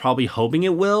Amazon's probably hoping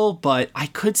it will, but I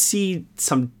could see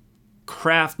some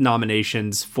craft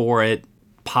nominations for it,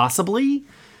 possibly.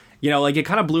 You know, like, it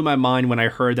kind of blew my mind when I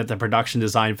heard that the production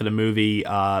design for the movie,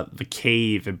 The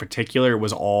Cave in particular,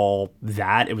 was all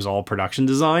that. It was all production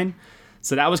design.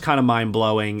 So that was kind of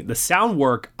mind-blowing. The sound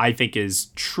work, I think,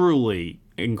 is truly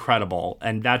incredible,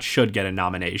 and that should get a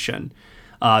nomination.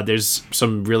 There's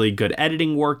some really good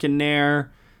editing work in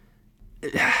there.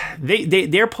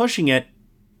 They're pushing it.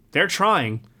 They're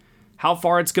trying. How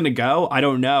far it's going to go, I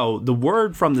don't know. The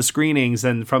word from the screenings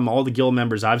and from all the guild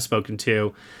members I've spoken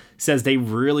to says they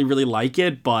really, really like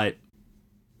it, but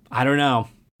I don't know.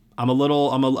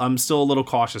 I'm still a little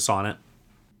cautious on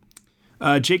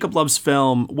it. Jacob Loves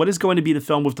Film. What is going to be the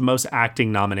film with the most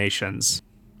acting nominations?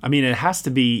 I mean, it has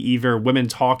to be either Women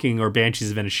Talking or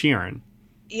Banshees of Inisherin.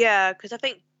 Yeah, because I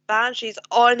think Banshees,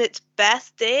 on its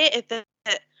best day, if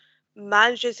it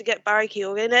manages to get Barry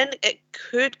Keoghan in, it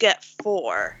could get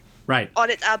 4. Right. On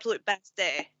its absolute best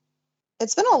day.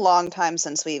 It's been a long time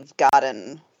since we've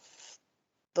gotten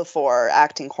the 4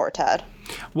 acting quartet.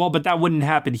 Well, but that wouldn't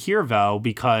happen here, though,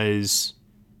 because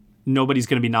nobody's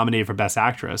going to be nominated for Best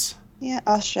Actress. Yeah.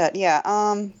 Oh, shit. Yeah.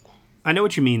 I know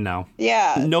what you mean, though.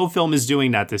 Yeah. No film is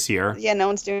doing that this year. Yeah, no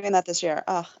one's doing that this year.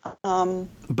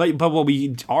 But what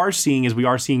we are seeing is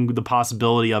the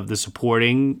possibility of the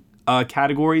supporting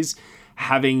categories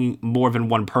having more than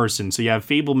one person. So you have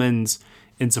Fabelmans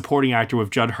in supporting actor with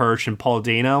Judd Hirsch and Paul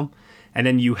Dano, and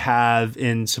then you have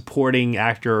in supporting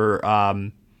actor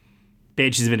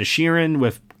Banshees of Inisherin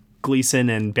with Gleason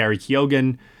and Barry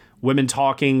Keoghan. Women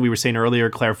Talking, we were saying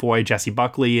earlier, Claire Foy, Jessie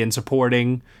Buckley in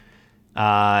supporting.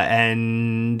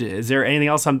 And is there anything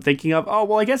else I'm thinking of? Oh,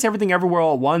 well, I guess Everything Everywhere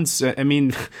All at Once. I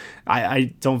mean,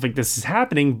 I don't think this is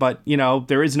happening, but, you know,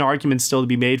 there is an argument still to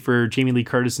be made for Jamie Lee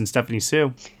Curtis and Stephanie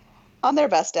Sue. On their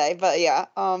best day, but yeah.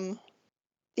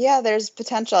 Yeah, there's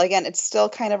potential. Again, it's still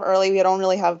kind of early. We don't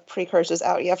really have precursors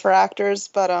out yet for actors,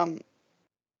 but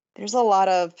there's a lot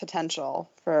of potential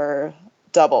for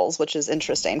doubles, which is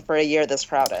interesting for a year this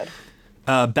crowded.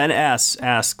 Ben S.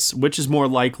 asks, which is more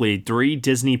likely, 3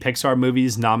 Disney Pixar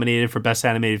movies nominated for Best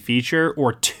Animated Feature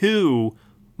or 2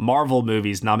 Marvel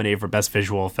movies nominated for Best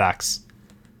Visual Effects?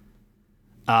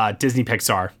 Disney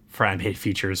Pixar for animated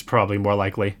feature is probably more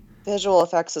likely. Visual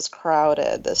effects is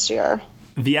crowded this year.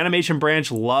 The animation branch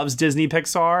loves Disney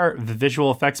Pixar. The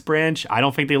visual effects branch, I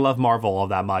don't think they love Marvel all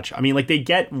that much. I mean, like, they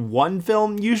get 1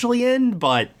 film usually in,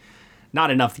 but not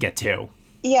enough to get 2.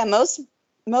 Yeah, most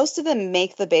most of them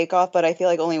make the Bake Off, but I feel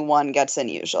like only one gets in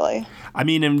usually. I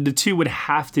mean, and the two would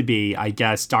have to be, I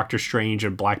guess, Doctor Strange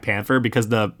and Black Panther, because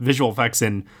the visual effects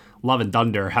in Love and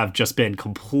Thunder have just been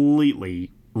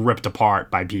completely ripped apart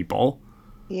by people.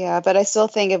 Yeah, but I still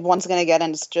think if one's going to get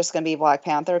in, it's just going to be Black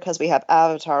Panther, because we have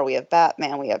Avatar, we have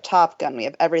Batman, we have Top Gun, we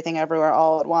have Everything Everywhere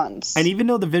All at Once. And even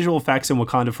though the visual effects in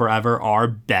Wakanda Forever are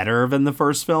better than the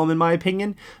first film, in my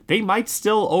opinion, they might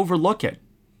still overlook it.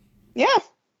 Yeah.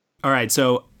 All right,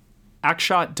 so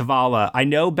Akshat Davala, I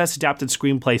know Best Adapted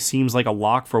Screenplay seems like a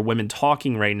lock for Women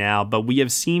Talking right now, but we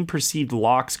have seen perceived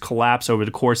locks collapse over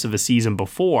the course of a season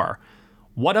before.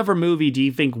 What other movie do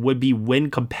you think would be win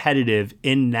competitive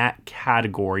in that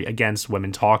category against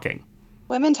Women Talking?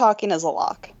 Women Talking is a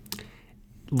lock.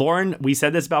 Lauren, we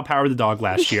said this about Power of the Dog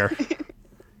last year.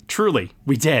 Truly,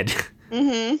 we did.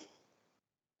 Mm-hmm.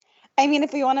 I mean,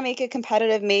 if we want to make it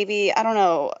competitive, maybe, I don't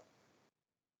know,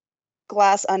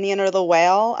 Glass Onion or The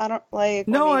Whale. I don't like.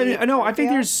 No, I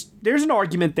think there's an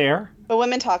argument there. But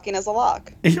Women Talking is a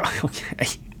lock. Okay.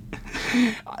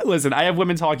 Listen, I have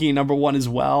Women Talking at number one as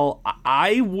well.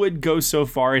 I would go so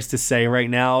far as to say right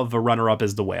now the runner-up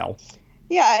is The Whale.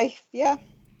 Yeah.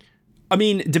 I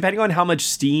mean, depending on how much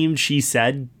steam She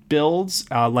Said builds,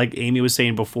 like Amy was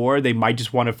saying before, they might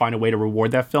just want to find a way to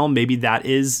reward that film. Maybe that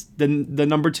is the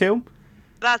number two.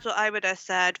 That's what I would have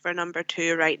said for number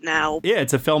two right now. Yeah,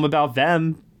 it's a film about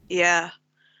them. Yeah.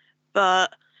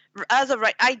 But as of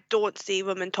right, I don't see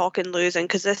Women Talking losing,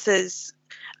 because this is,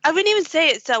 I wouldn't even say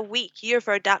it's a weak year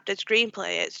for adapted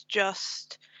screenplay. It's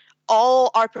just all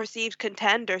our perceived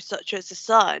contenders, such as The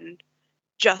Sun,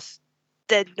 just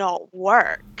did not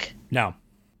work. No.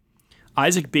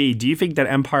 Isaac B., do you think that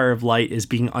Empire of Light is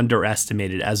being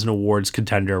underestimated as an awards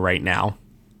contender right now?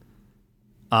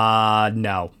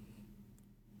 No.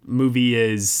 Movie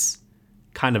is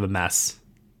kind of a mess.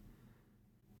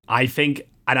 I think,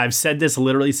 and I've said this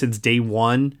literally since day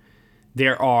one,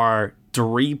 there are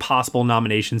 3 possible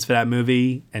nominations for that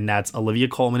movie, and that's Olivia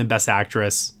Colman in Best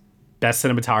Actress, Best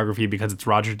Cinematography because it's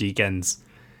Roger Deakins,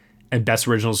 and Best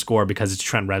Original Score because it's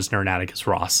Trent Reznor and Atticus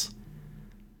Ross.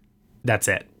 That's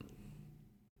it.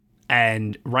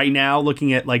 And right now,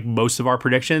 looking at like most of our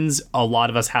predictions, a lot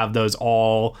of us have those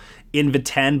all in the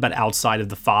 10, but outside of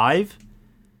the 5.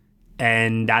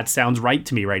 And that sounds right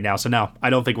to me right now. So no,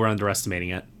 I don't think we're underestimating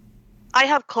it. I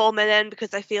have Coleman in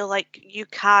because I feel like you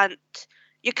can't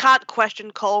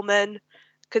question Coleman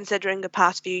considering the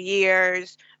past few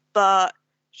years, but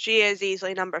she is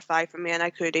easily number 5 for me, and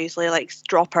I could easily like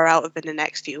drop her out within the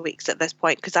next few weeks at this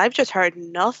point because I've just heard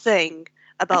nothing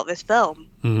about this film.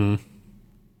 Mm-hmm.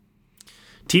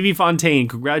 TV Fontaine,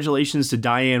 congratulations to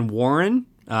Diane Warren.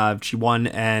 She won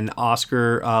an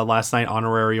Oscar last night,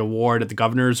 honorary award at the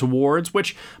Governor's Awards,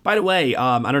 which, by the way,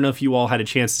 I don't know if you all had a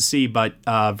chance to see, but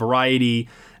Variety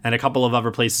and a couple of other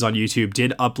places on YouTube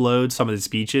did upload some of the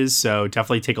speeches, so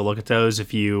definitely take a look at those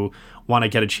if you want to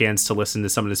get a chance to listen to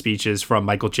some of the speeches from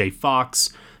Michael J.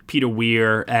 Fox, Peter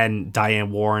Weir, and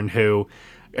Diane Warren, who,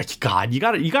 God, you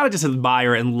gotta just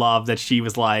admire and love that she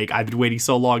was like, I've been waiting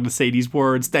so long to say these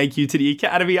words, thank you to the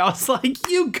Academy. I was like,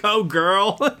 you go,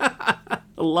 girl. I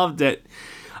loved it.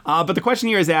 But the question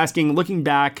here is asking, looking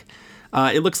back,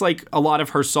 it looks like a lot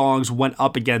of her songs went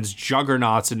up against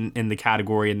juggernauts in the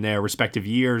category in their respective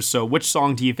years. So which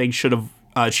song do you think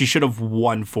she should have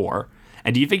won for?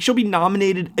 And do you think she'll be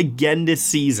nominated again this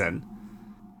season?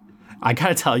 I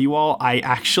gotta tell you all, I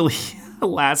actually,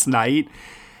 last night,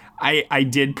 I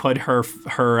did put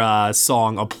her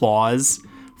song Applause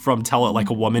from Tell It Like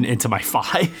a Woman into my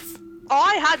 5. Oh,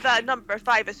 I had that number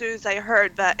 5 as soon as I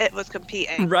heard that it was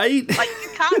competing. Right? Like, you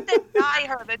can't deny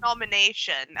her the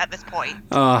nomination at this point.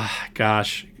 Oh,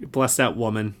 gosh. Bless that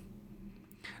woman.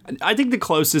 I think the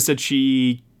closest that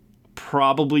she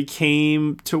probably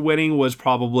came to winning was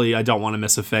probably I Don't Want to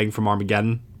Miss a Thing from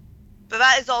Armageddon. But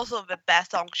that is also the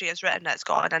best song she has written that's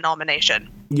gotten a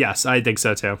nomination. Yes, I think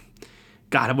so too.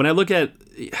 God, when I look at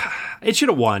it, should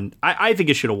have won. I think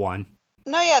it should have won.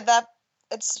 No, yeah,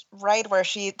 it's right where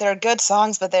they're good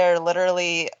songs, but they're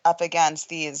literally up against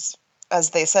these,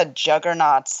 as they said,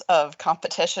 juggernauts of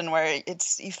competition where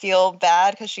you feel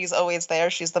bad because she's always there.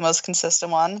 She's the most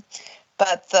consistent one.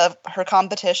 But her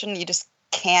competition, you just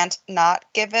can't not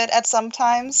give it at some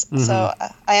times. Mm-hmm. So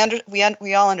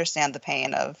we all understand the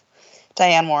pain of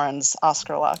Diane Warren's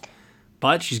Oscar luck.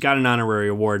 But she's got an honorary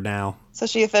award now. So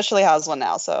she officially has one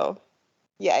now, so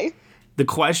yay. The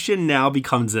question now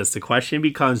becomes this. The question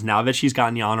becomes, now that she's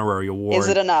gotten the honorary award, is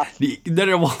it enough?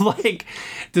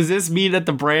 Does this mean that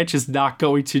the branch is not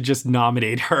going to just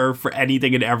nominate her for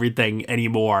anything and everything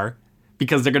anymore?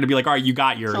 Because they're going to be like, all right, you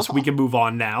got yours. We can move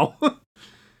on now.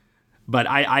 But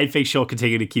I think she'll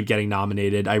continue to keep getting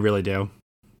nominated. I really do.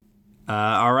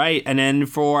 All right. And then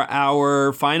for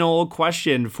our final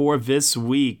question for this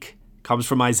week comes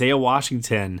from Isaiah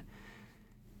Washington.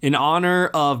 In honor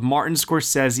of Martin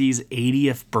Scorsese's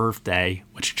 80th birthday,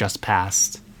 which just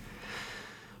passed,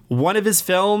 one of his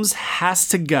films has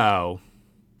to go.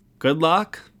 Good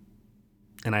luck,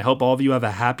 and I hope all of you have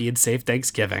a happy and safe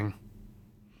Thanksgiving.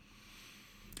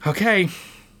 Okay.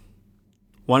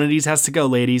 One of these has to go,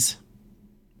 ladies.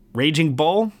 Raging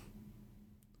Bull,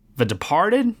 The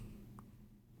Departed,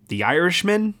 The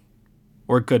Irishman,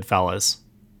 or Goodfellas?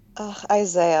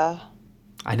 Isaiah.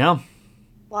 I know.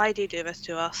 Why do you do this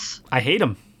to us? I hate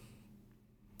him.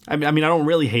 I mean, I don't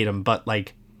really hate him, but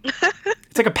like,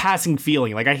 it's like a passing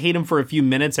feeling. Like, I hate him for a few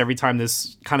minutes every time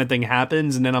this kind of thing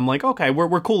happens, and then I'm like, okay,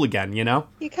 we're cool again, you know?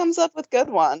 He comes up with good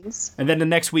ones. And then the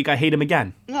next week, I hate him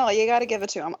again. No, you gotta give it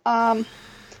to him.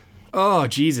 Oh,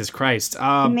 Jesus Christ.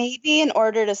 Maybe in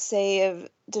order to save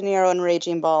De Niro and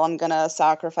Raging Bull, I'm gonna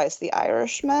sacrifice The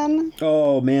Irishman.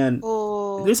 Oh, man.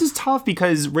 Oh. This is tough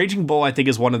because Raging Bull, I think,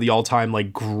 is one of the all-time,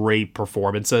 like, great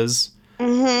performances.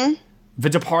 Mm-hmm. The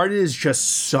Departed is just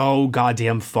so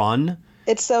goddamn fun.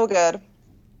 It's so good.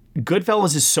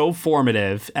 Goodfellas is so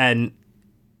formative and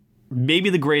maybe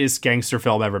the greatest gangster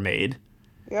film ever made.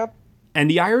 Yep. And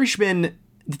The Irishman,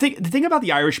 the thing about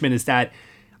The Irishman is that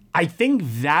I think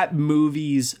that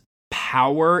movie's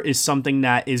power is something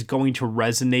that is going to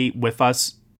resonate with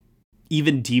us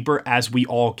even deeper as we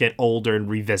all get older and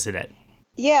revisit it.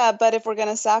 Yeah, but if we're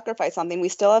gonna sacrifice something, we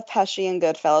still have Pesci and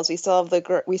Goodfellas. We still have De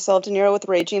Niro with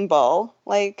Raging Bull.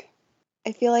 Like,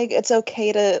 I feel like it's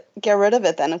okay to get rid of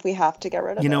it then if we have to get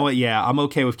rid of it. You know what? Yeah, I'm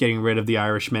okay with getting rid of The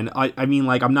Irishman. I mean,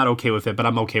 like, I'm not okay with it, but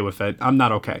I'm okay with it. I'm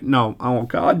not okay. No. Oh,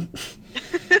 God.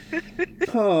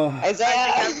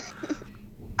 Isaiah.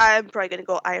 I'm probably going to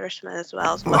go Irishman as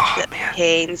well, as much as it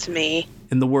pains me.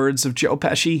 In the words of Joe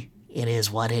Pesci, it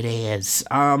is what it is.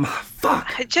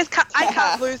 Fuck. I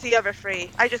can't lose the other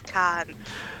three. I just can't.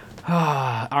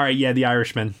 All right, yeah, The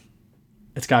Irishman.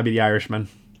 It's got to be The Irishman.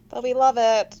 But we love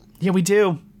it. Yeah, we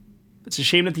do. It's a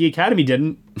shame that the Academy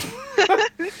didn't.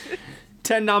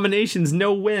 10 nominations,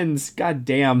 no wins. God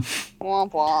damn.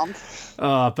 Womp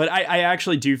womp. But I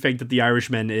actually do think that The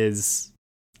Irishman is...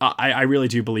 I really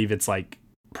do believe it's like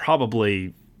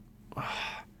probably...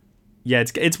 yeah,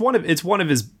 it's one of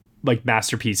his like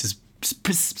masterpieces,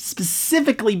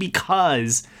 specifically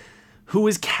because who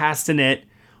is casting it,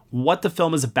 what the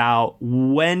film is about,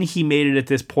 when he made it at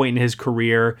this point in his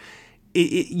career.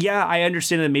 Yeah, I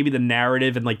understand that maybe the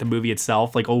narrative and like the movie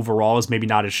itself, like overall, is maybe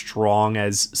not as strong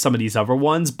as some of these other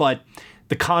ones, but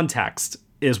the context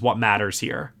is what matters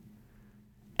here.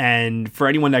 And for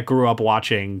anyone that grew up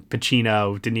watching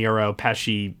Pacino, De Niro,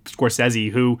 Pesci,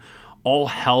 Scorsese, who all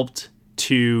helped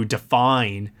to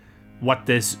define what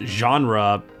this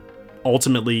genre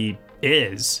ultimately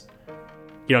is,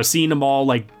 you know, seeing them all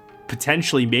like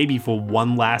potentially maybe for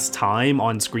one last time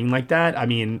on screen like that, I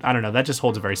mean, I don't know, that just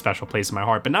holds a very special place in my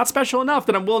heart, but not special enough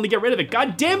that I'm willing to get rid of it.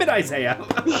 God damn it, Isaiah.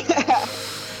 Yeah.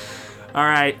 All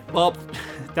right, well,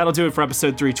 that'll do it for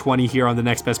episode 320 here on the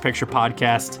Next Best Picture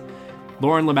podcast.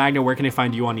 Lauren LaMagna, where can I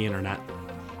find you on the internet?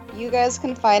 You guys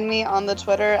can find me on the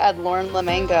Twitter at Lauren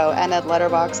Lamango and at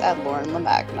Letterboxd at Lauren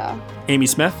LaMagna. Amy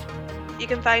Smith? You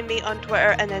can find me on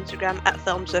Twitter and Instagram at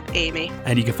Films with Amy.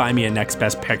 And you can find me at Next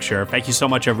Best Picture. Thank you so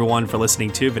much, everyone, for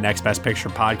listening to the Next Best Picture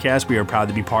podcast. We are proud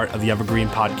to be part of the Evergreen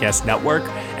Podcast Network,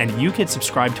 and you can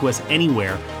subscribe to us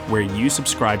anywhere where you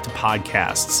subscribe to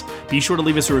podcasts. Be sure to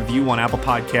leave us a review on Apple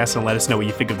Podcasts and let us know what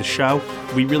you think of the show.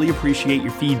 We really appreciate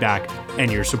your feedback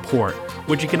and your support,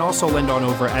 which you can also lend on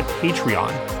over at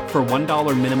Patreon. For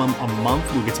 $1 minimum a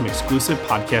month, you'll get some exclusive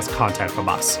podcast content from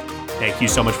us. Thank you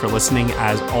so much for listening,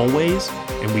 as always,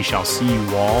 and we shall see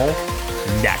you all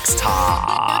next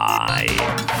time.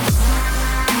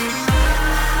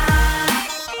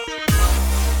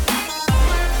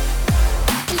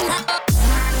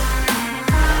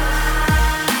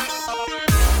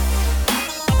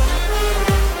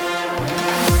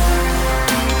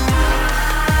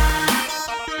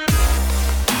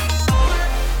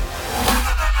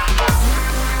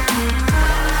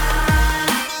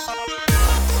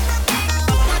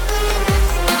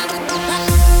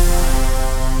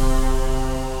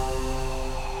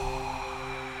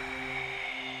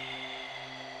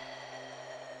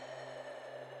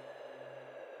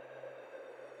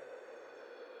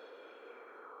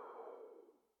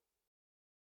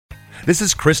 This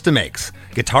is Krista Makes,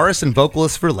 guitarist and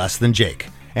vocalist for Less Than Jake,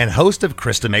 and host of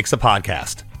Krista Makes a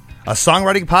Podcast, a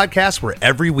songwriting podcast where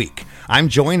every week I'm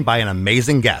joined by an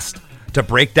amazing guest to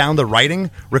break down the writing,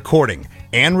 recording,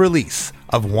 and release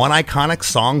of one iconic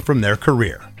song from their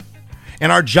career.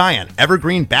 In our giant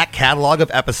evergreen back catalog of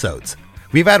episodes,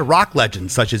 we've had rock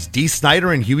legends such as Dee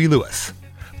Snider and Huey Lewis,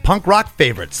 punk rock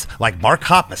favorites like Mark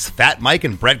Hoppus, Fat Mike,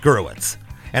 and Brett Gurewitz,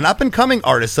 and up-and-coming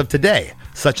artists of today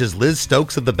such as Liz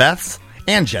Stokes of the Beths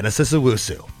and Genesis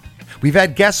Owusu. We've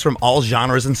had guests from all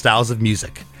genres and styles of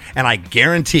music, and I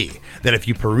guarantee that if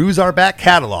you peruse our back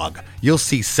catalog, you'll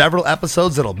see several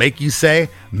episodes that'll make you say,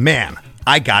 man,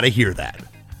 I gotta hear that.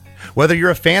 Whether you're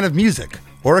a fan of music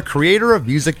or a creator of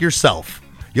music yourself,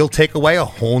 you'll take away a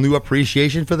whole new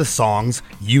appreciation for the songs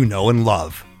you know and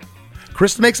love.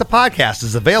 Krista Makes a Podcast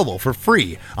is available for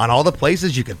free on all the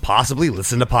places you could possibly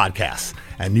listen to podcasts,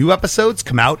 and new episodes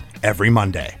come out every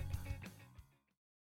Monday.